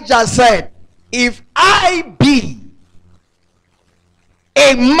Elijah said, if I be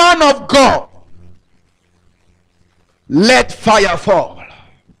a man of God, let fire fall.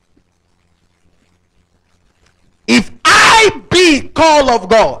 If I be call of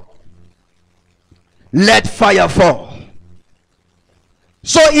God, let fire fall.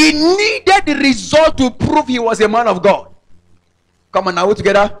 So he needed the result to prove he was a man of God. Come on, now we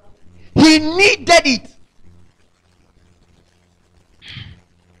together. He needed it.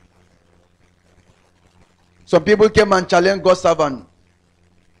 Some people came and challenged God's servant,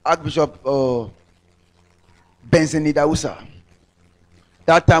 Archbishop Benson Idausa.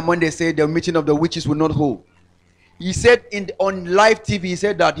 That time when they said the meeting of the witches will not hold, he said on live TV, he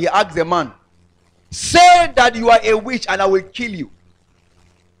said that he asked the man, say that you are a witch and I will kill you.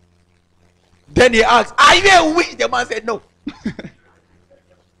 Then he asked, are you a witch? The man said no.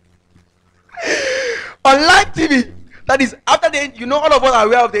 On live TV, that is after the, you know, all of us are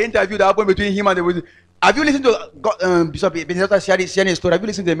aware of the interview that happened between him and the witch. Have you listened to Bishop Benjamin sharing his story? Have you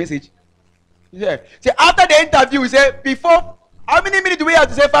listened to the message? Yeah. See, after the interview, he said, before, how many minutes do we have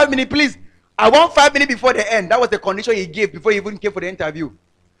to say? 5 minutes, please. I want 5 minutes before the end. That was the condition he gave before he even came for the interview.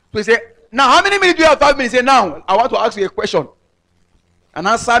 So he said, now how many minutes do you have? 5 minutes. He said, now I want to ask you a question. And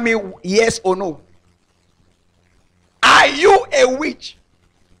answer me yes or no. Are you a witch?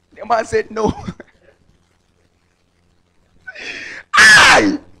 The man said no.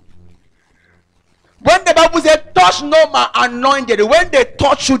 When the Bible said, touch no man anointed, when they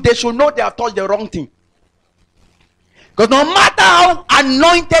touch you, they should know they have touched the wrong thing. Because no matter how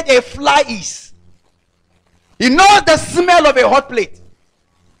anointed a fly is, he knows the smell of a hot plate.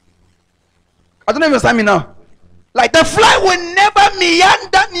 I don't know if you understand me now. Like the fly will never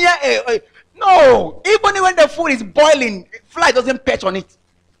meander near a no. Even when the food is boiling, fly doesn't perch on it.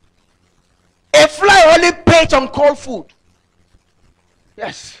 A fly only perch on cold food.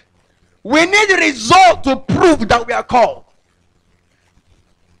 Yes. We need the result to prove that we are called.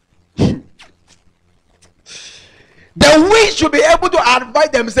 The witch should be able to advise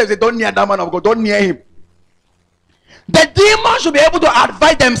themselves. They don't near that man of God. Don't near him. The demon should be able to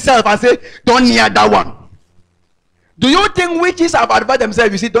advise themselves and say, don't near that one. Do you think witches have advised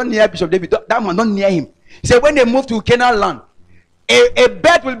themselves? You see, don't near Bishop David. That man, don't near him. He said, when they move to Canaan land, a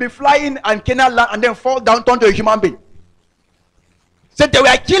bird will be flying and Canaan land and then fall down to a human being. So they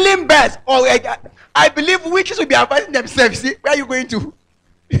were killing birds. Or I believe witches will be advising themselves. See, where are you going to?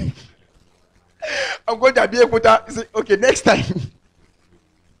 I'm going to be able to say, okay, next time.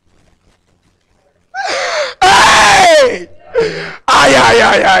 Hey!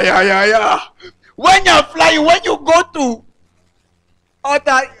 When you're flying, when you go to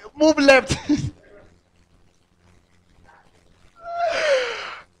other, move left.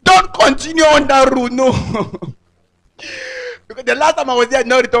 Don't continue on that route, no. Because the last time I was there, I did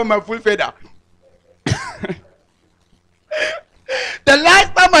not return my full feather. The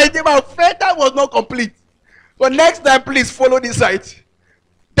last time I did, my feather was not complete. So next time, please follow this site.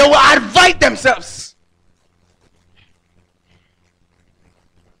 They will advise themselves.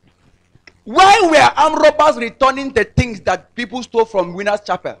 Why were armed robbers returning the things that people stole from Winners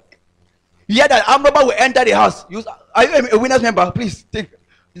Chapel? You hear that armed robber will enter the house. Are you a Winners member? Please take.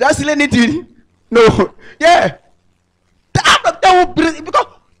 Is that still anything? No. Yeah. They will bring, because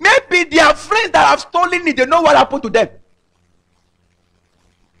maybe their friends that have stolen it, they know what happened to them.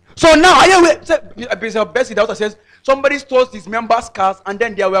 So now, are you Bishop Bessie the author says somebody stole his members' cars, and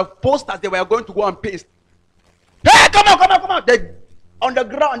then there were posters they were going to go and paste. Hey, come on! They on the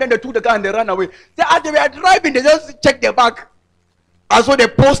ground, and then they took the car and they ran away. As they were driving, they just checked their back, and so the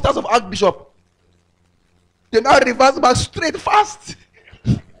posters of Archbishop. They now reverse back straight fast.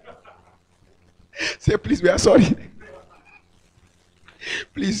 Say, please, we are sorry.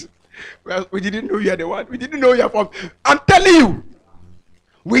 Please, we didn't know you are the one. We didn't know you are from. I'm telling you,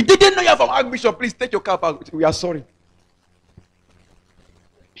 we didn't know you are from Archbishop. Please take your car back. We are sorry.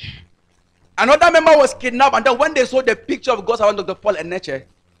 Another member was kidnapped, and then when they saw the picture of God's servant Dr. Paul Enenche,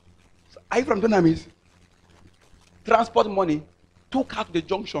 are you from Dunamis? Transport money, took her to the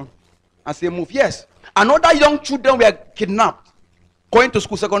junction and say, move. Yes. Another young children were kidnapped, going to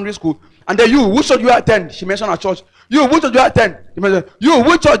school, secondary school. And then you, which church you attend? She mentioned her church. You, which church you attend? You,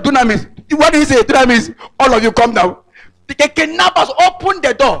 which church? Dunamis. What do you say? Dunamis. All of you come down. The kidnappers open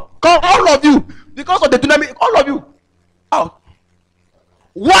the door. Come, all of you. Because of the Dunamis, all of you. Out.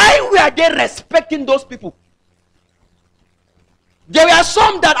 Why were they respecting those people? There were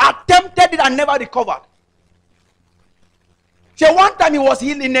some that attempted it and never recovered. So one time he was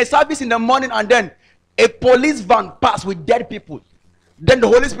in a service in the morning, and then a police van passed with dead people. Then the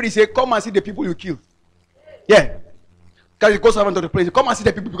Holy Spirit said, come and see the people you killed. Yeah. Because he goes around to the place. Come and see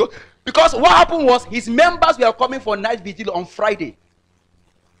the people. Because what happened was his members were coming for night vigil on Friday.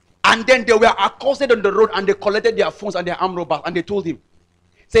 And then they were accosted on the road, and they collected their phones and their arm robbers, and they told him,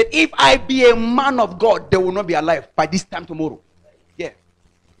 said, if I be a man of God, they will not be alive by this time tomorrow. Yeah.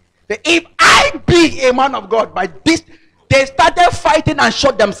 If I be a man of God, by this, they started fighting and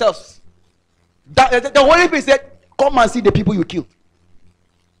shot themselves. The Holy Spirit said, come and see the people you killed.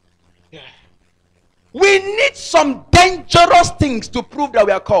 Yeah. We need some dangerous things to prove that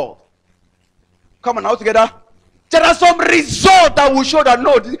we are called. Come on, now together. There are some results that will show that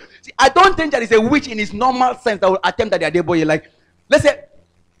no. See, I don't think there is a witch in its normal sense that will attempt that they are dead boy. Like, let's say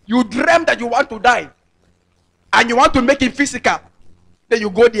you dream that you want to die and you want to make it physical, then you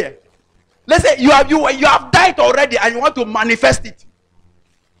go there. Let's say you have died already and you want to manifest it.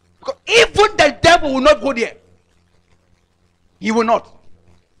 Because even the devil will not go there. He will not.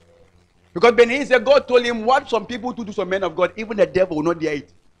 Because Benin said God told him what some people do to some men of God, even the devil will not dare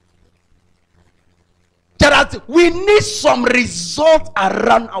it. We need some results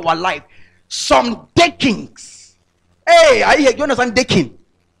around our life. Some takings. Hey, you understand taking?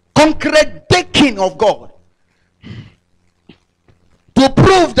 Concrete taking of God. To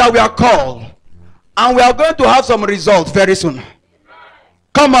prove that we are called. And we are going to have some results very soon.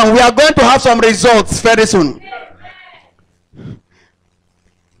 Come on, we are going to have some results very soon.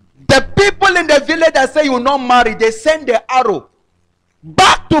 The people in the village that say you will not marry, they send the arrow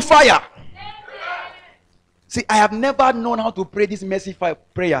back to fire. See, I have never known how to pray this mercy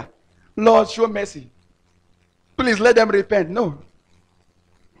prayer. Lord, show mercy. Please let them repent. No.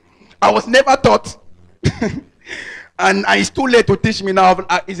 I was never taught. And it's too late to teach me now.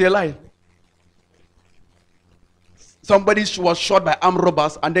 It's a lie. Somebody was shot by armed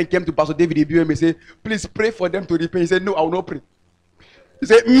robbers and then came to Pastor David Ibiwem and said, please pray for them to repent. He said, no, I will not pray. He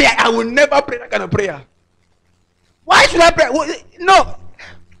said, me, I will never pray that kind of prayer. Why should I pray? No.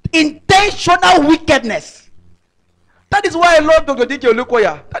 Intentional wickedness. That is why I love Dr. D.K.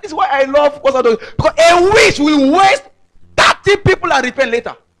 Olukoya. That is why I love because a witch will waste 30 people and repent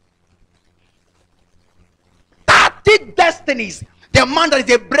later. 30 destinies. The man that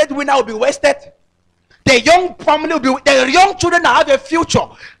is a breadwinner will be wasted. The young family will be, the young children that have a future,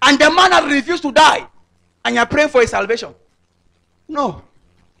 and the man has refused to die, and you are praying for his salvation. No.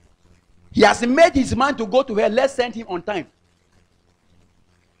 He has made his mind to go to hell. Let's send him on time.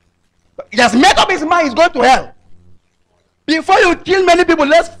 He has made up his mind he's going to hell. Before you kill many people,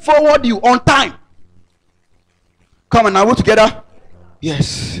 let's forward you on time. Come on, now we're together.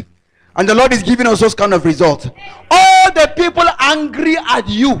 Yes. And the Lord is giving us those kind of results. All the people angry at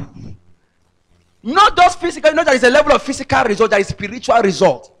you. Not just physical, not that it's a level of physical result, that is spiritual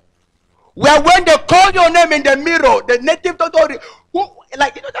result. Where when they call your name in the mirror, the native doctor, who,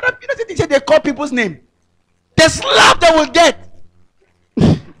 like, you know, they call people's name. The slap they will get.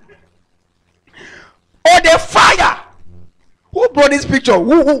 Or the fire. Who brought this picture?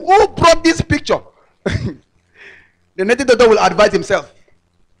 Who brought this picture? The native doctor will advise himself.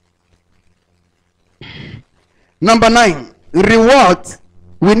 Number 9, reward.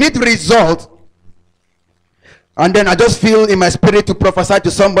 We need result. And then I just feel in my spirit to prophesy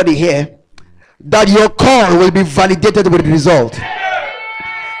to somebody here that your call will be validated with result.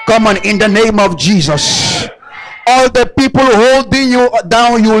 Come on, in the name of Jesus. All the people holding you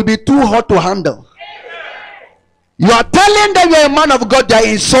down, you will be too hot to handle. You are telling them you're a man of God, they are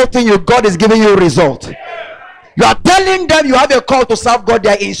insulting you. God is giving you a result. You are telling them you have a call to serve God, they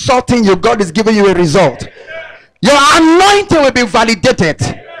are insulting you. God is giving you a result. Your anointing will be validated.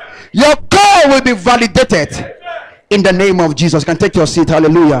 Your call will be validated. In the name of Jesus. You can take your seat.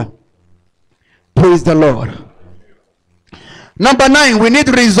 Hallelujah. Praise the Lord. Number 9, we need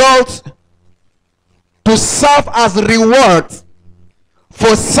results to serve as reward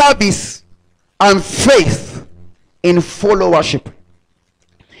for service and faith in followership.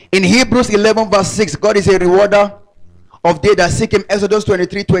 In Hebrews 11 verse 6, God is a rewarder of they that seek him. Exodus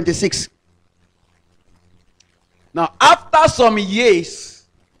 23:26. Now, after some years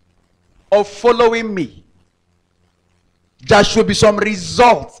of following me, there should be some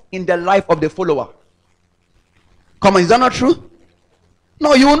results in the life of the follower. Come on, is that not true?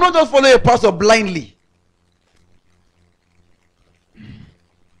 No, you will not just follow a pastor blindly.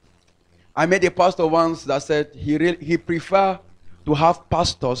 I met a pastor once that said he prefer to have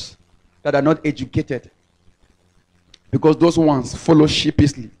pastors that are not educated, because those ones follow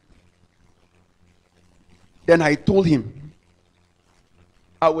sheepishly. Then I told him,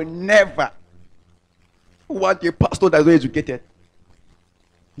 I will never want a pastor that is not educated.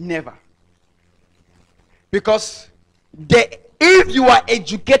 Never. Because if you are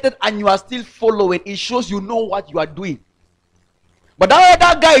educated and you are still following, it shows you know what you are doing. But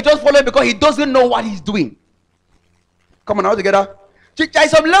that guy is just following because he doesn't know what he's doing. Come on, now together. There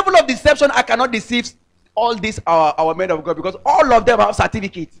is some level of deception. I cannot deceive all these our men of God, because all of them have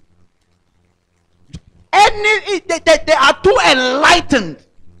certificates. They are too enlightened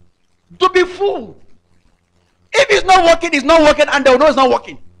to be fooled. If it's not working, it's not working, and they will know it's not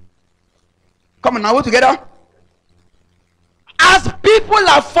working. Come on, now we're together. As people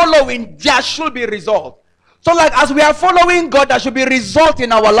are following, there should be result. So, like as we are following God, there should be result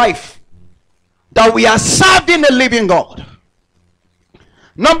in our life, that we are serving the living God.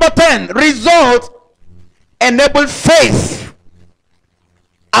 Number 10, result enable faith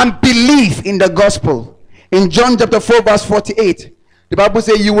and belief in the gospel. In John chapter 4 verse 48, the Bible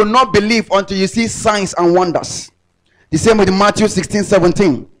says you will not believe until you see signs and wonders. The same with Matthew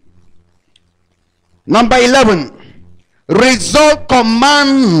 16:17. Number 11, result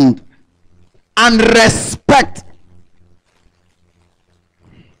command and respect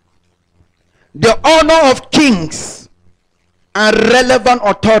the honor of kings and relevant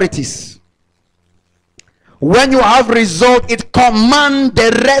authorities. When you have result, it commands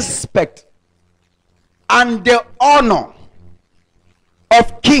the respect and the honor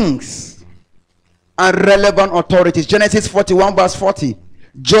of kings and relevant authorities. Genesis 41 verse 40.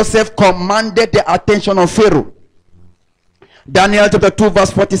 Joseph commanded the attention of Pharaoh. Daniel chapter 2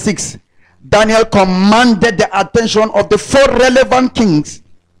 verse 46. Daniel commanded the attention of the 4 relevant kings,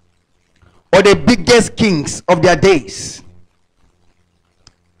 or the biggest kings of their days.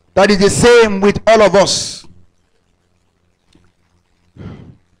 That is the same with all of us.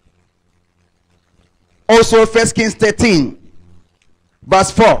 Also 1 Kings 13 verse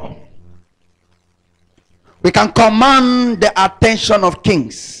 4. We can command the attention of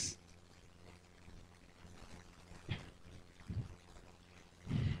kings.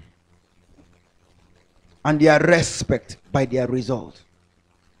 And their respect by their result.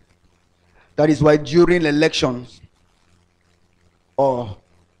 That is why during elections, or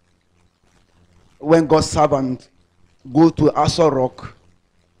when God's servant go to Aso Rock,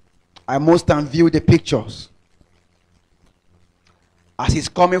 I must view the pictures. As he's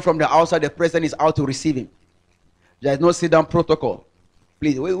coming from the outside, the president is out to receive him. There is no sit-down protocol.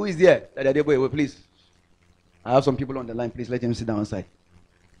 Please, who is there? Wait, please. I have some people on the line. Please let him sit down outside.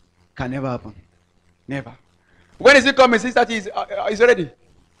 Can never happen. Never. When is he coming? 6:30 is ready.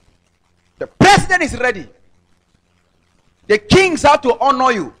 The president is ready. The kings have to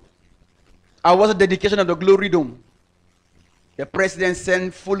honor you. I was a dedication of the Glory Dome. The president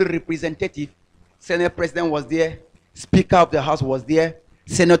sent full representative. Senate president was there. Speaker of the House was there.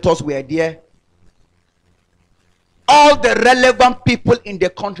 Senators were there. All the relevant people in the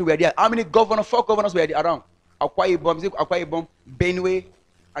country were there. How many governors? 4 governors were there around. Akwa Ibom, Benue,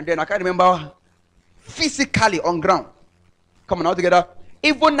 and then I can't remember, physically on ground. Come on, all together.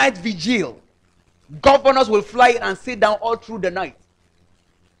 Even night vigil. Governors will fly in and sit down all through the night,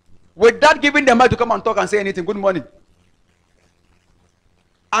 without giving them right to come and talk and say anything. Good morning.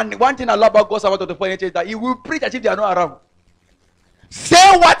 And one thing I love about God about the point is that he will preach as if they are not around.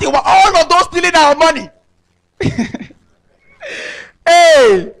 Say what you want. All of those stealing our money.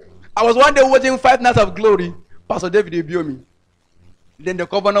 Hey, I was one day watching 5 Nights of Glory. Pastor David Ibiomi. Then the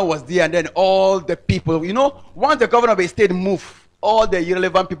governor was there, and then all the people, you know, once the governor of a state moved, all the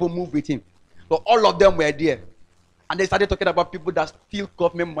irrelevant people moved with him. So all of them were there. And they started talking about people that steal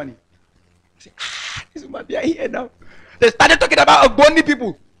government money. Say, this woman, they are here now. They started talking about Ogboni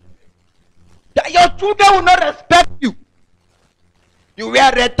people. That your children will not respect you. You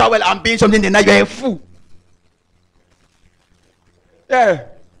wear red towel and being something, then you're a fool. Yeah.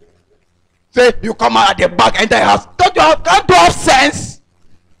 Say, you come out at the back, enter your house. Can't you have sense?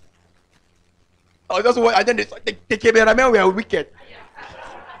 I just and then they came in, I mean, we are wicked.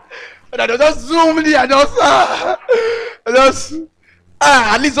 And I just zoom in and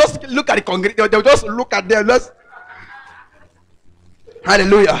at least just look at the congregation. They'll just look at them.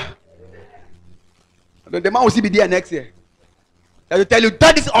 Hallelujah. The man will see be there next year. They will tell you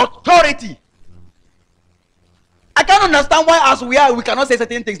that is authority. I can't understand why, as we are, we cannot say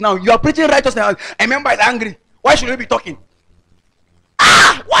certain things now. You are preaching righteousness. A member is angry. Why should we be talking?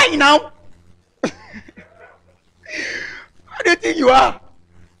 Why now? How do you think you are?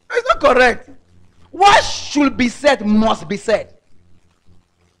 It's not correct. What should be said must be said.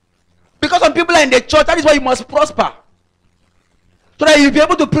 Because some people are in the church, that is why you must prosper. So that you'll be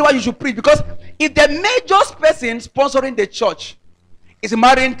able to preach what you should preach. Because if the major person sponsoring the church is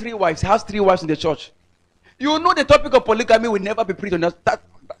marrying 3 wives, has 3 wives in the church, you know the topic of polygamy will never be preached in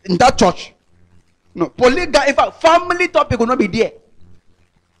that church. No, polygamy, in fact, family topic will not be there.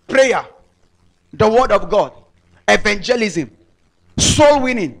 Prayer, the word of God, evangelism, soul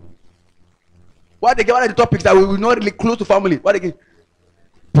winning. What are the topics that we will not really close to family? What again?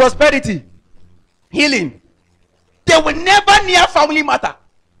 Prosperity, healing. They will never near family matter.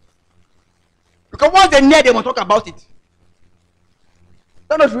 Because once they're near, they will talk about it.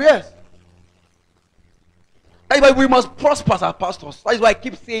 That's not true, yes. That is why we must prosper as our pastors. That is why I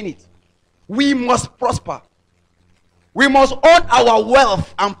keep saying it. We must prosper. We must own our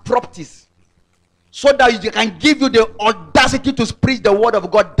wealth and properties so that you can give you the audacity to preach the word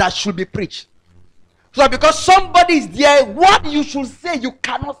of God that should be preached. So because somebody is there, what you should say, you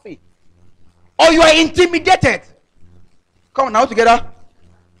cannot say. Or you are intimidated. Come on now together.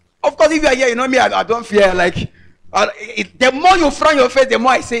 Of course, if you are here, you know me, I don't fear. Like, the more you frown your face, the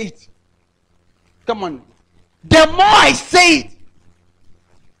more I say it. Come on. The more I say it.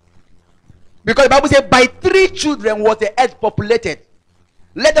 Because the Bible says, by 3 children was the earth populated.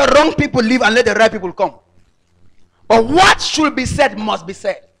 Let the wrong people live and let the right people come. But what should be said must be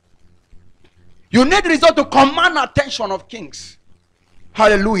said. You need resort to command attention of kings.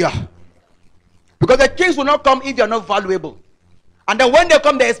 Hallelujah. Because the kings will not come if you are not valuable. And then when they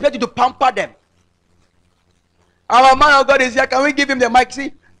come, they expect you to pamper them. Our man of God is here. Can we give him the mic?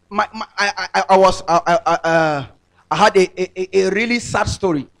 See, I had a really sad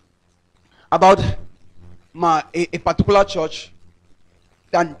story about a particular church.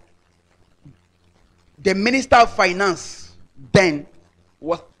 And the minister of finance then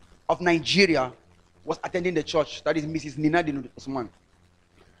was of Nigeria was attending the church. That is Mrs. Nina Dinu Usman.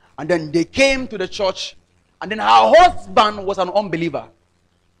 And then they came to the church, and then her husband was an unbeliever.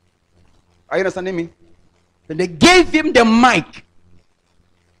 Are you understanding me? Then they gave him the mic,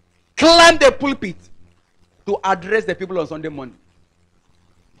 climbed the pulpit to address the people on Sunday morning.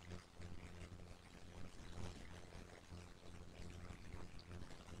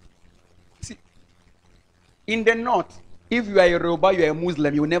 See, in the north, if you are a Yoruba, you are a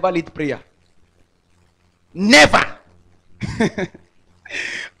Muslim, you will never lead prayer. Never.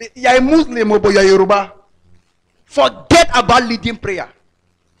 You are a Muslim, but you are a Yoruba. Forget about leading prayer.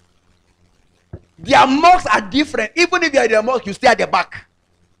 Their mosques are different. Even if you are in the mosque, you stay at the back.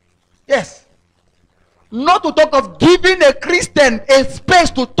 Yes. Not to talk of giving a Christian a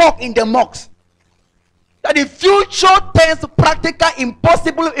space to talk in the mosque. That the future tense, practical,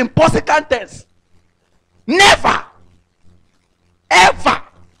 impossible tense. Never. Ever.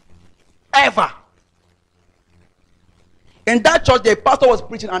 Ever. In that church, the pastor was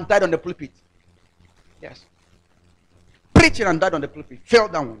preaching and died on the pulpit. Yes. Preaching and died on the pulpit. Fell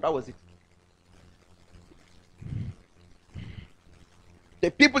down. That was it. The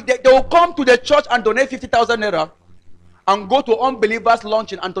people, they will come to the church and donate 50,000 naira and go to unbelievers'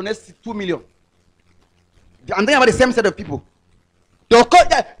 luncheon and donate 2 million. I'm talking about the same set of people. They will come,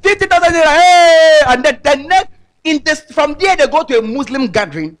 50,000 naira, hey! And then the next, from there they go to a Muslim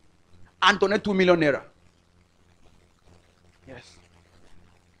gathering and donate 2 million naira. Yes.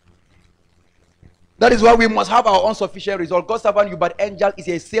 That is why we must have our own sufficient result. God's servant Hubert Angel is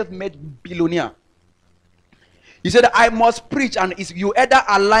a self-made billionaire. He said, I must preach, and you either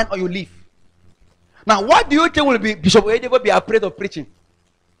align or you leave. Now, what do you think will be Bishop Oyedepo be afraid of preaching?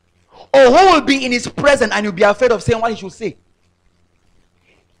 Or who will be in his presence and you'll be afraid of saying what he should say?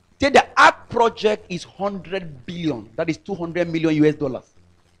 Say the Ark project is 100 billion. That is 200 million US dollars.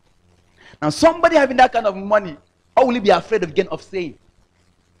 Now, somebody having that kind of money, Why will he be afraid again of saying?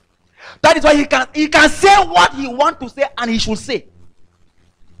 That is why he can say what he wants to say and he should say.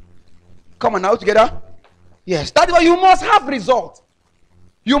 Come on now together. Yes, that is why you must have results.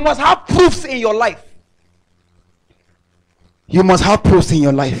 You must have proofs in your life. You must have proofs in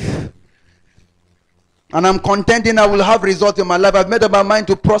your life. And I'm contending I will have results in my life. I've made up my mind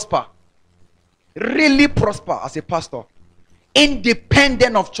to prosper. Really prosper as a pastor.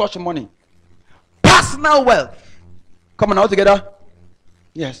 Independent of church money. Personal wealth. Come on now together.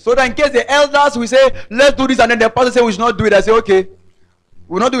 Yes. So that in case the elders will say, let's do this, and then the pastor say we should not do it, I say, okay,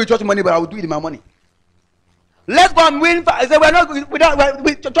 we'll not do it with church money, but I will do it with my money. Let's go and win. I say, we're not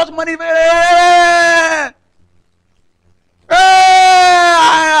with church money. Going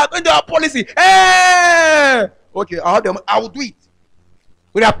to our policy. Okay, I will do it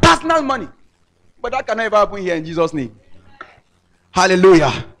with our personal money. But that cannot ever happen here in Jesus' name.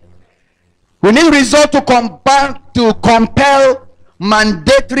 Hallelujah. We need result to compel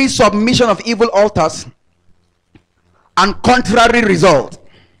mandatory submission of evil altars and contrary result.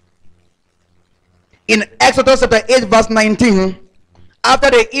 In Exodus chapter 8 verse 19, after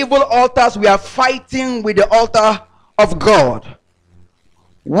the evil altars, we are fighting with the altar of God.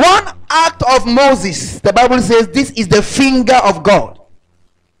 One act of Moses, the Bible says, this is the finger of God.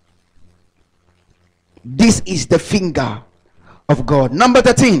 This is the finger of God. Number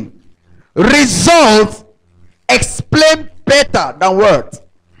 13, results explain better than words.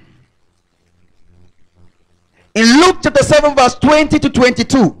 In Luke chapter 7 verse 20 to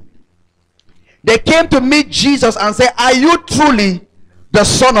 22, they came to meet Jesus and said, are you truly the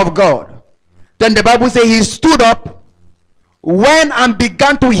Son of God? Then the Bible says he stood up, went and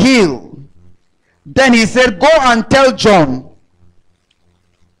began to heal. Then he said, go and tell John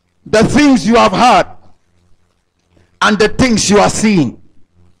the things you have heard and the things you are seeing.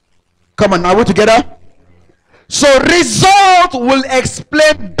 Come on, are we together? So result will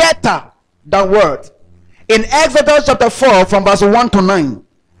explain better than words. In Exodus chapter 4 from verse 1 to 9,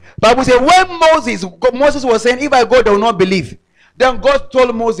 Bible says when Moses was saying, if I go, they will not believe. Then God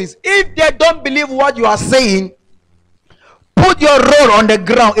told Moses, if they don't believe what you are saying, put your rod on the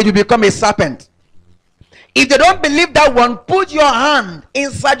ground, it will become a serpent. If they don't believe that one, put your hand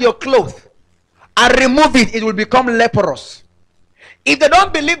inside your cloth and remove it, it will become leprous. If they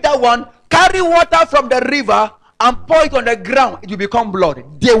don't believe that one, carry water from the river and pour it on the ground, it will become blood.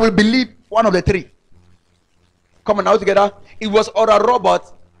 They will believe one of the three. Come on now together. It was Oral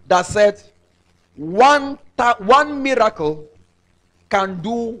Roberts that said one miracle can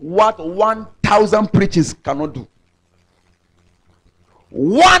do what 1,000 preachers cannot do.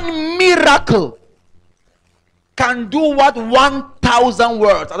 One miracle can do what 1,000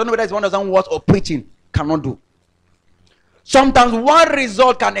 words, I don't know whether it's 1,000 words or preaching, cannot do. Sometimes one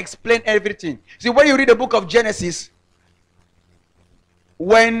result can explain everything. See, when you read the book of Genesis,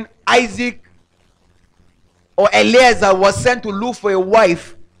 when Isaac or Eliezer was sent to look for a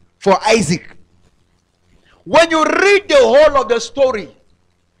wife for Isaac, when you read the whole of the story,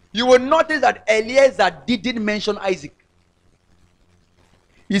 you will notice that Eliezer didn't mention Isaac.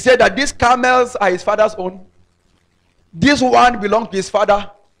 He said that these camels are his father's own. This one belongs to his father.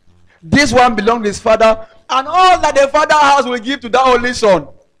 This one belongs to his father. And all that the father has will give to that only son.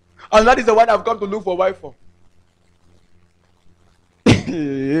 And that is the one I've come to look for a wife for.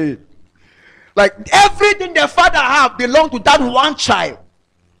 Like everything the father have belongs to that one child.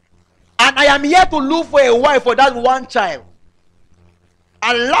 And I am here to look for a wife for that one child.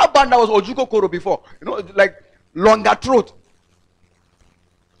 And Laban, that was Ojuko Koro before. You know, like longer throat.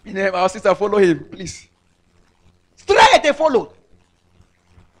 Our sister, follow him, please. Straight they followed.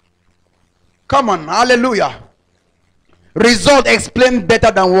 Come on, hallelujah. Result explained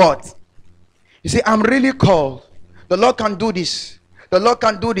better than words. You see, I'm really called. The Lord can do this. The Lord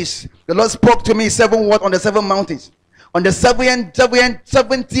can do this. The Lord spoke to me 7 words on the 7 mountains. On the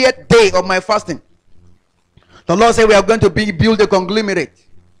 70th day of my fasting, the Lord said we are going to build a conglomerate.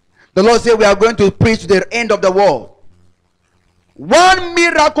 The Lord said we are going to preach to the end of the world. One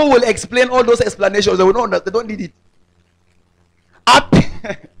miracle will explain all those explanations. They will not, they don't need it.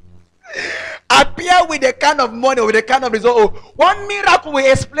 Appear with the kind of money or with the kind of result. One miracle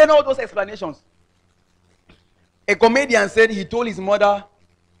will explain all those explanations. A comedian said he told his mother,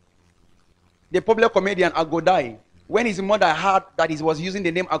 the popular comedian Agodai, when his mother heard that he was using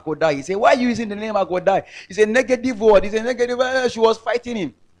the name Agodai, he said, why are you using the name Agodai? He said, negative word. He said, negative word. She was fighting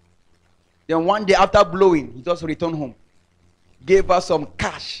him. Then one day after blowing, he just returned home. Gave her some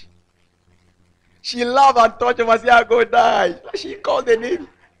cash. She laughed and touched him and said, Agodai. She called the name.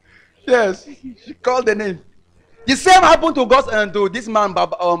 Yes, she called the name. The same happened to God and to this man,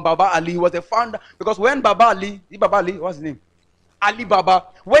 Baba Ali. He was a founder. Because when Baba Ali, what's his name? Ali Baba,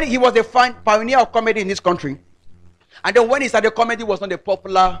 when he was a pioneer of comedy in this country, and then when he started comedy, was not a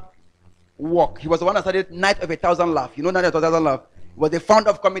popular work. He was the one that started Night of 1,000 Laughs. You know Night of 1,000 Laughs? He was the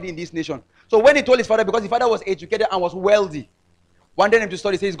founder of comedy in this nation. So when he told his father, because his father was educated and was wealthy, wanted him to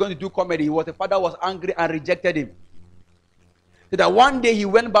study, say he's going to do comedy. The father was angry and rejected him. So that one day he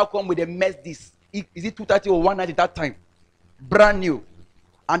went back home with a mess disc. Is it 230 or 190 that time? Brand new.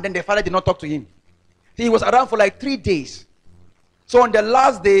 And then the father did not talk to him. So he was around for like 3 days. So on the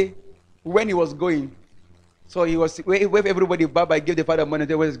last day, when he was going, so he was with everybody. Baba gave the father money.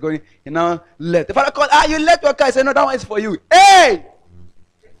 They was going. He now left. The father called. You left your car. I said, no, that one is for you. Hey,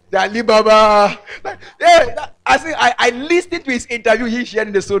 the Ali Baba. Hey, I listened to his interview. He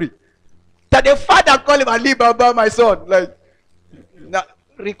sharing the story that the father called him Ali Baba, my son. Like, now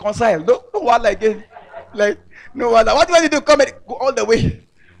reconcile. No one again. Like, no one. What do you want to do? Come and go all the way.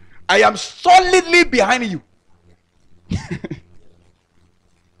 I am solidly behind you.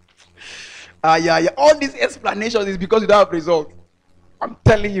 Yeah. All these explanations is because you don't have result. I'm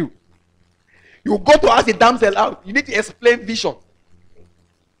telling you. You go to ask the damsel out. You need to explain vision.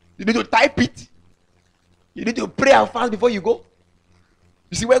 You need to type it. You need to pray and fast before you go.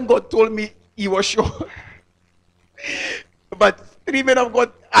 You see, when God told me, he was sure. But 3 men of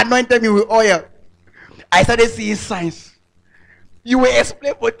God anointed me with oil. I started seeing signs. You will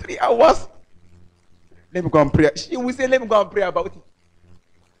explain for 3 hours. Let me go and pray. She will say, let me go and pray about it.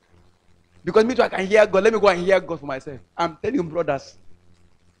 Because me too, I can hear God. Let me go and hear God for myself. I'm telling you, brothers,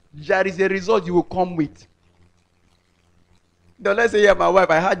 there is a result you will come with. Don't let's say, yeah, my wife,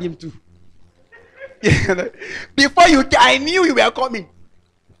 I had him too. Before I knew you were coming.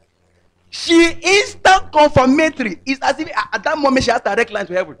 She instant confirmatory. It's as if at that moment she has direct line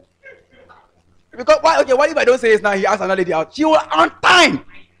to heaven. Because what if I don't say it now? He asks another lady out. She will on time.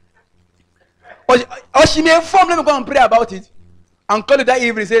 Or she may inform. Let me go and pray about it. And call you that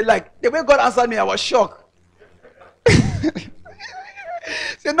evening, say, like, the way God answered me, I was shocked.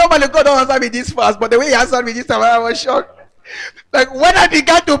 Say, normally God don't answer me this fast, but the way he answered me this time, I was shocked. Like, when I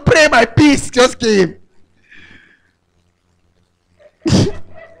began to pray, my peace just came. You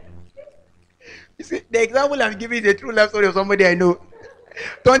see, the example I'm giving is a true life story of somebody I know.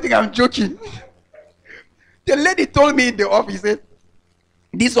 Don't think I'm joking. The lady told me in the office, said,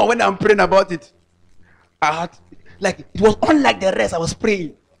 this one, when I'm praying about it, I had, like, it was unlike the rest I was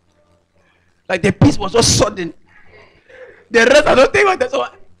praying. Like, the peace was so sudden. The rest I don't think about that. So,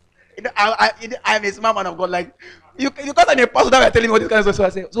 I'm a smart man of God. Like, you can't have a pastor that are telling me what this kind of stuff. So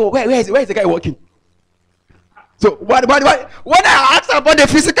I say, so where is the guy working? So what? When I asked about the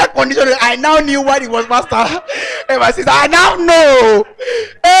physical condition, I now knew what it was, Master. And my sister, I now know.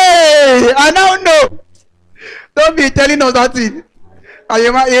 Hey, I now know. Don't be telling us that thing.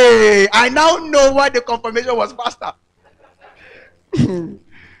 Hey, I now know why the confirmation was faster.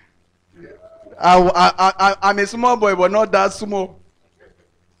 I'm a small boy, but not that small.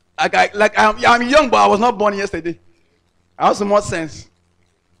 I'm young, but I was not born yesterday. I have some more sense.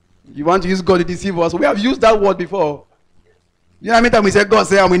 You want to use God to deceive us? We have used that word before. You know how many times we say God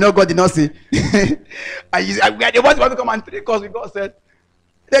said and we know God did not say? We are the ones who want to come and trick us with God said.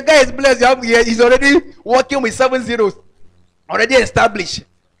 The guy is blessed. He's already working with 7 zeros. Already established.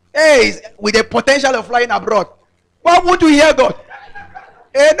 Hey, with the potential of flying abroad. Why would you hear God?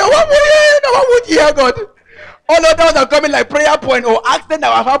 Hey, no one would hear God. All of those are coming like prayer point or accident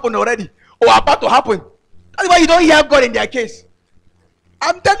that have happened already or about to happen. That's why you don't hear God in their case.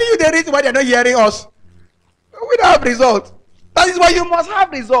 I'm telling you the reason why they're not hearing us. We don't have results. That is why you must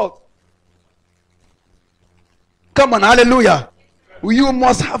have results. Come on, hallelujah. You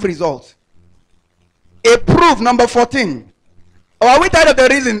must have results. A proof, number 14. Or are we tired of the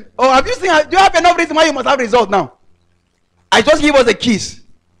reason? Or have you seen? Do you have enough reason why you must have results now? I just give us the keys.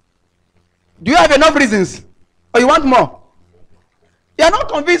 Do you have enough reasons? Or you want more? You are not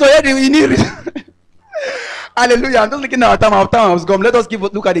convinced already. You need reason. Hallelujah. I'm just looking at our time has gone. Let us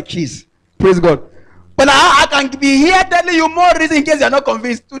look at the keys. Praise God. But I can be here telling you more reason in case you are not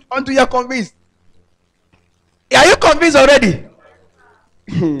convinced until you are convinced. Are you convinced already?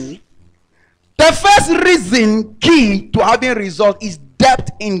 The first reason key to having result is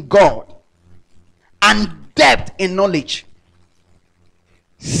depth in God and depth in knowledge.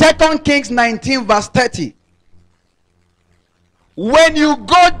 2 Kings 19 verse 30. When you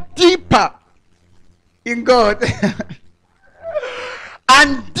go deeper in God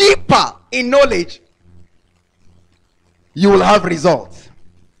and deeper in knowledge, you will have results.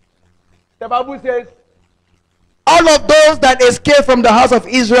 The Bible says, all of those that escape from the house of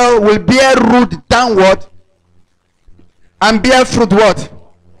Israel will bear root downward and bear fruit what?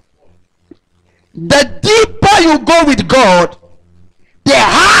 The deeper you go with God, the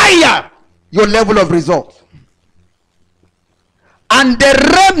higher your level of result. And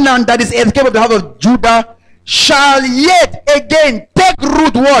the remnant that is escaped of the house of Judah shall yet again take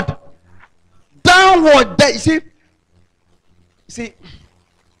root what? Downward. You see,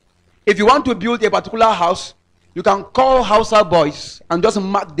 if you want to build a particular house, you can call Hausa boys and just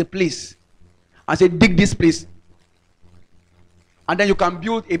mark the place and say, dig this place. And then you can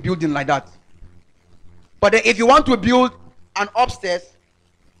build a building like that. But then if you want to build an upstairs,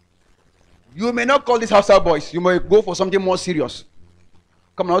 you may not call this Hausa boys. You may go for something more serious.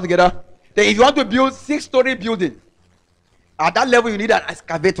 Come on, all together. Then if you want to build 6-story building, at that level you need an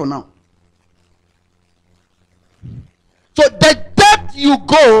excavator now. So the depth you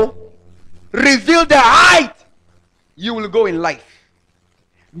go reveal the height you will go in life.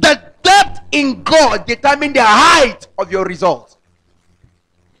 The depth in God determines the height of your result.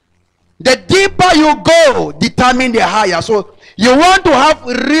 The deeper you go determines the higher. So you want to have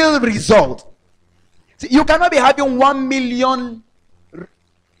real result. See, you cannot be having 1 million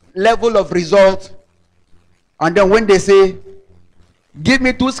level of result, and then when they say, give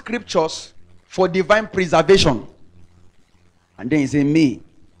me 2 scriptures for divine preservation, and then you say, me,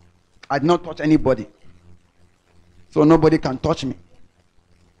 I did not touch anybody, so nobody can touch me.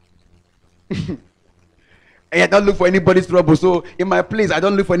 And I don't look for anybody's trouble, so in my place I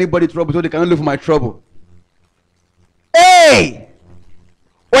don't look for anybody's trouble, so they cannot look for my trouble. Hey,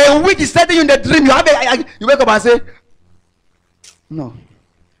 when witch is setting you in the dream, you wake up and say, no.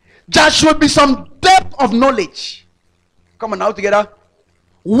 There should be some depth of knowledge. Come on now together.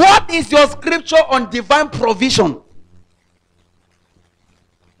 What is your scripture on divine provision?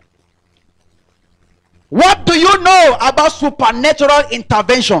 What do you know about supernatural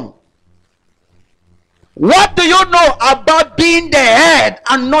intervention? What do you know about being the head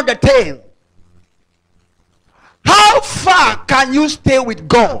and not the tail? How far can you stay with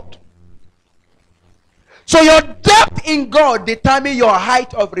God? So your depth in God determines your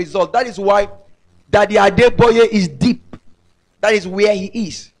height of result. That is why Daddy Adeboye is deep. That is where he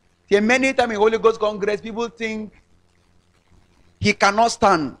is. See, many times in Holy Ghost Congress, people think he cannot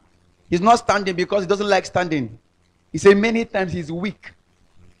stand. He's not standing because he doesn't like standing. He said many times he's weak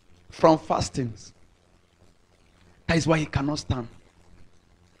from fastings. That is why he cannot stand.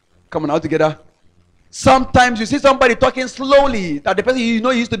 Come on, all together. Sometimes you see somebody talking slowly, that the person you know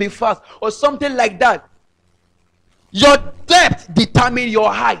used to be fast, or something like that. Your depth determines your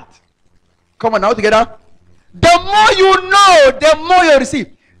height. Come on now together. The more you know, the more you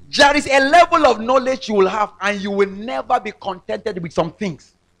receive. There is a level of knowledge you will have, and you will never be contented with some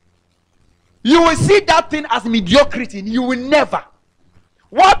things. You will see that thing as mediocrity. You will never.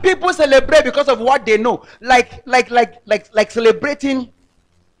 What people celebrate because of what they know, like celebrating,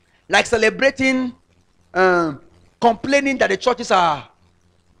 complaining that the churches are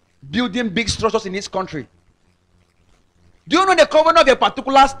building big structures in this country. Do you know the governor of a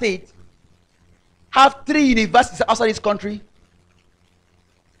particular state have 3 universities outside this country,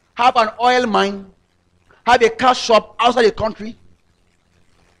 have an oil mine, have a car shop outside the country?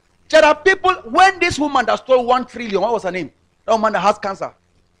 There are people, when this woman that stole 1 trillion, what was her name? That woman that has cancer.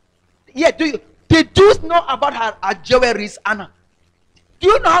 Yeah, did you know about her jewelries? Anna? Do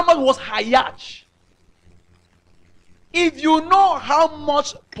you know how much was her yacht? If you know how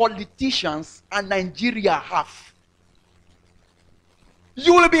much politicians and Nigeria have,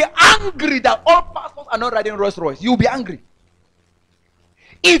 you will be angry that all pastors are not riding Rolls Royce. You will be angry.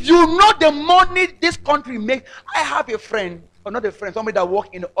 If you know the money this country makes, I have a friend, or not a friend, somebody that works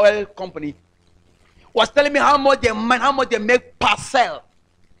in the oil company, was telling me how much they make per cell.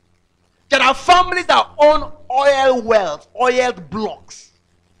 There are families that own oil wells, oil blocks.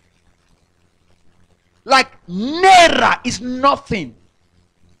 Like Naira is nothing.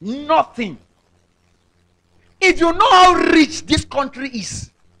 Nothing. If you know how rich this country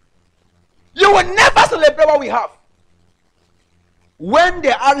is, you will never celebrate what we have. When the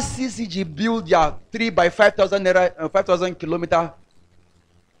RCCG built their 3 by 5,000 naira, 5,000 kilometer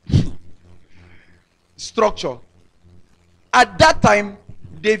structure, at that time,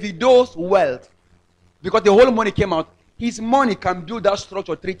 Davido's wealth, because the whole money came out, his money can build that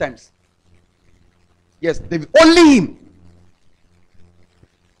structure 3 times. Yes, David, only him.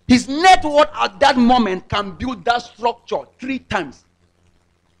 His net worth at that moment can build that structure 3 times.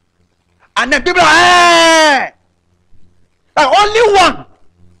 And then people are, hey! Like only one.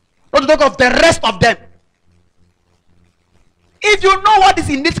 Not to talk of the rest of them. If you know what is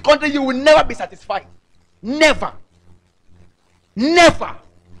in this country, you will never be satisfied. Never. Never.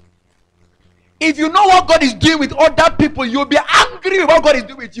 If you know what God is doing with other people, you'll be angry with what God is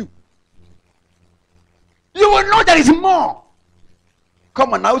doing with you. You will know there is more.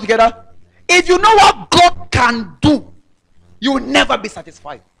 Come on now together. If you know what God can do, you will never be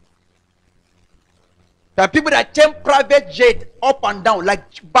satisfied. There are people that change private jet up and down, like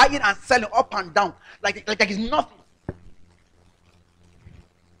buying and selling up and down, like it's nothing.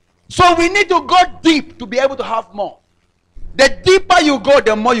 So we need to go deep to be able to have more. The deeper you go,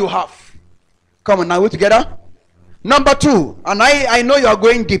 the more you have. Come on now, we're together. Number 2, and I know you are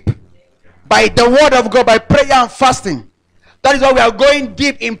going deep. By the word of God, by prayer and fasting. That is why we are going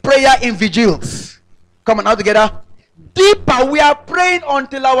deep in prayer in vigils. Come on now together. Deeper, we are praying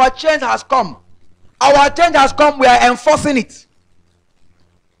until our change has come. Our change has come, we are enforcing it.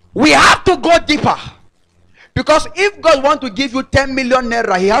 We have to go deeper. Because if God wants to give you 10 million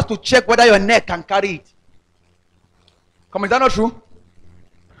naira, he has to check whether your neck can carry it. Come on, is that not true?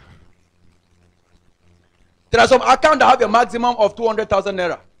 There are some accounts that have a maximum of 200,000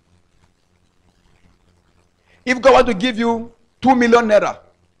 naira. If God wants to give you 2 million naira,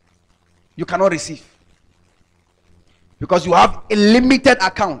 you cannot receive. Because you have a limited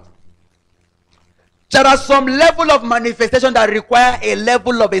account. There are some level of manifestation that require a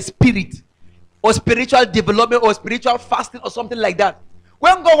level of a spirit, or spiritual development, or spiritual fasting, or something like that.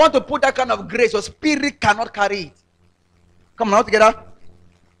 When God wants to put that kind of grace, your spirit cannot carry it. Come on, all together.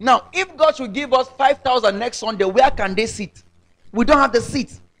 Now, if God should give us 5,000 next Sunday, where can they sit? We don't have the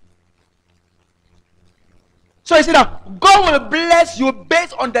seat. So you see that God will bless you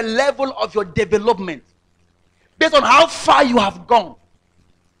based on the level of your development, based on how far you have gone.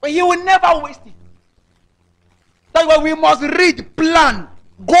 But He will never waste it. That's why we must read, plan,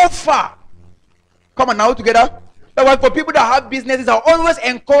 go far. Come on now together. That's why for people that have businesses, I always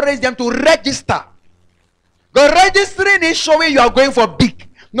encourage them to register. The registering is showing you are going for big.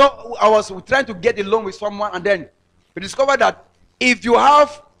 No, I was trying to get a loan with someone, and then we discovered that if you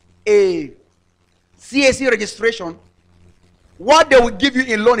have a CAC registration, what they will give you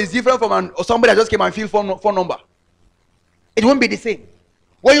in loan is different from somebody that just came and filled phone number. It won't be the same.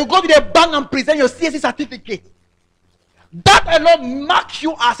 When you go to the bank and present your CAC certificate, that alone marks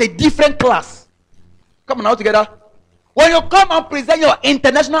you as a different class. Come on now together. When you come and present your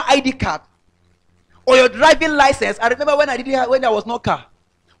international ID card or your driving license, I remember when I did it, when there was no car.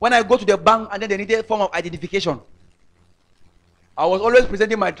 When I go to the bank and then they needed a form of identification, I was always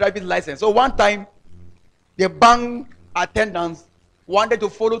presenting my driving license. So one time, the bank attendants wanted to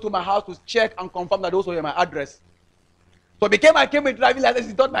follow to my house to check and confirm that those were my address. So I came with driving license,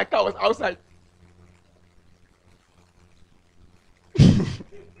 he thought my car was outside.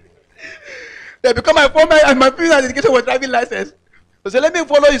 They become my phone and my previous identification was driving license. So let me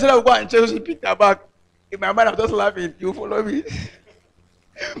follow you so that we go and check. So she picked her back. In my mind, I'm just laughing. You follow me.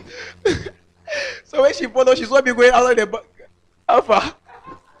 So when she followed, she saw me going outside the back. How far?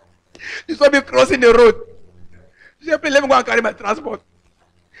 She saw me crossing the road. She said, please let me go and carry my transport.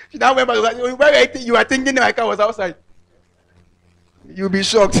 She now went back. Where you are thinking my car was outside? You'll be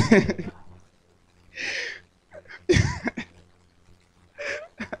shocked.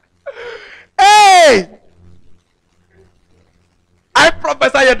 Hey! I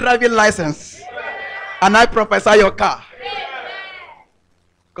prophesy your driving license. And I prophesy your car.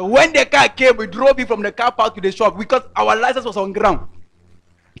 Because when the car came, we drove it from the car park to the shop because our license was on ground.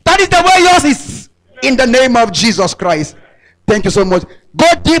 That is the way yours is. In the name of Jesus Christ. Thank you so much. Go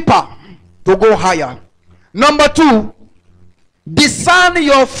deeper to go higher. Number 2, discern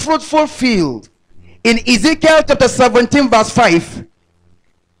your fruitful field. In Ezekiel chapter 17 verse 5.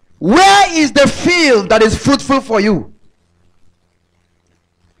 Where is the field that is fruitful for you?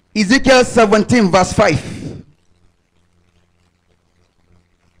 Ezekiel 17 verse 5.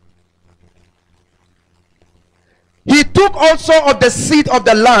 He took also of the seed of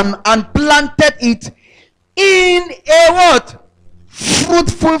the land and planted it in a what?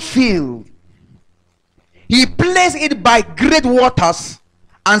 Fruitful field. He placed it by great waters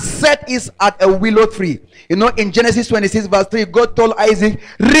and set it at a willow tree. You know, in Genesis 26 verse 3, God told Isaac,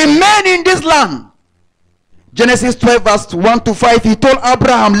 remain in this land. Genesis 12 verse 1 to 5, he told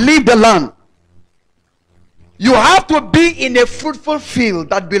Abraham, leave the land. You have to be in a fruitful field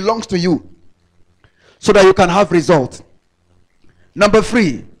that belongs to you so that you can have results. Number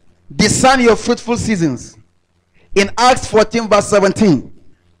 3, discern your fruitful seasons. In Acts 14 verse 17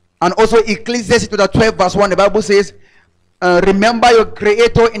 and also Ecclesiastes 12 verse 1, the Bible says, remember your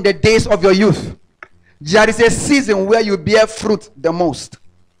Creator in the days of your youth. There is a season where you bear fruit the most.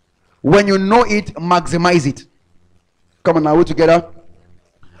 When you know it, maximize it. Come on now, we're together.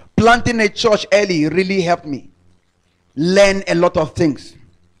 Planting a church early really helped me learn a lot of things.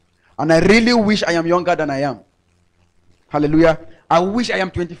 And I really wish I am younger than I am. Hallelujah. I wish I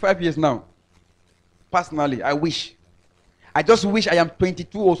am 25 years now. Personally, I wish. I just wish I am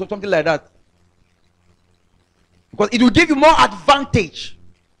 22 or something like that. Because it will give you more advantage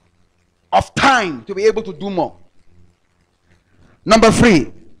of time to be able to do more. Number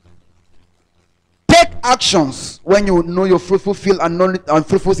 3. Take actions when you know your fruitful field and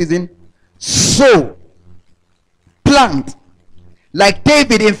unfruitful season. Sow. Plant. Like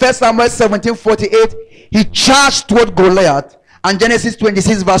David in 1 Samuel 17:48, he charged toward Goliath. And Genesis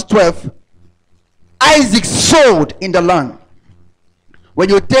 26 verse 12, Isaac sowed in the land. When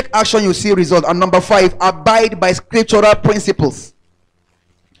you take action, you see result. And number 5, abide by scriptural principles.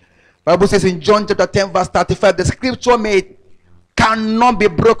 Bible says in John chapter 10 verse 35, the scripture cannot be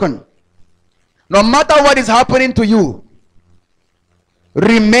broken. No matter what is happening to you,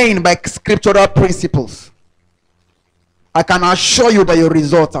 remain by scriptural principles. I can assure you that your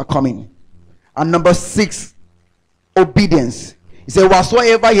results are coming. And number 6, obedience. He said,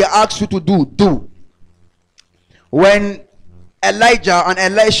 whatsoever he asks you to do, do. When Elijah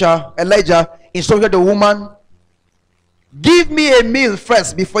instructed the woman, give me a meal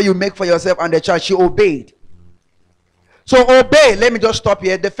first before you make for yourself and the child, she obeyed. So obey. Let me just stop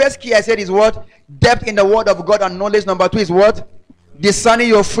here. The first key I said is what? Depth in the word of God and knowledge. Number 2 is what? Discerning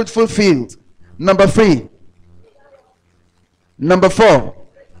your fruitful field. Number 3. Number 4,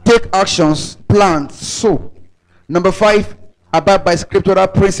 take actions, plant, sow. Number 5, abide by scriptural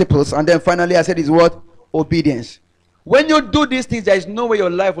principles. And then finally I said is what? Obedience. When you do these things, there is no way your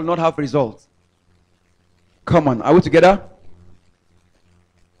life will not have results. Come on, are we together?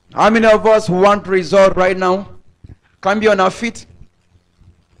 How many of us want result right now? Can be on our feet.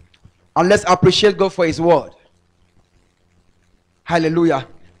 And let's appreciate God for his word. Hallelujah.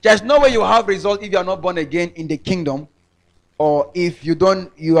 There's no way you have result if you are not born again in the kingdom. Or if you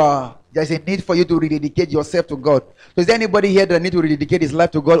don't, there's a need for you to rededicate yourself to God. So is there anybody here that need to rededicate his life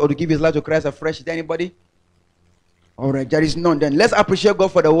to God or to give his life to Christ afresh? Is there anybody? All right, there is none. Then let's appreciate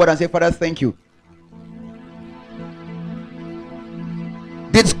God for the word and say, Father, thank you.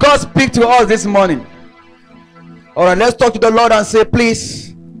 Did God speak to us this morning? All right, let's talk to the Lord and say,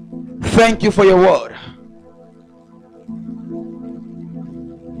 please, thank you for your word.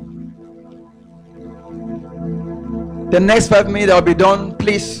 The next 5 minutes I'll be done.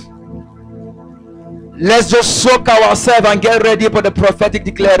 Please, let's just soak ourselves and get ready for the prophetic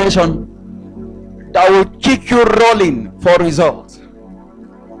declaration that will kick you rolling for results.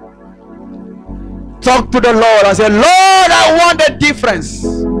 Talk to the Lord and say, Lord, I want the difference.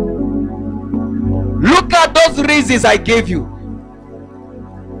 Look at those reasons I gave you.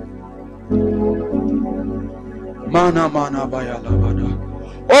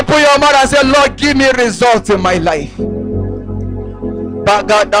 Open your mouth and say, Lord, give me results in my life. Let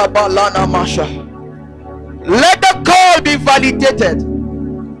the call be validated.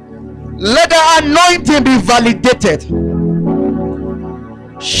 Let the anointing be validated.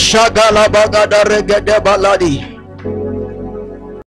 Shagala bagada regede baladi.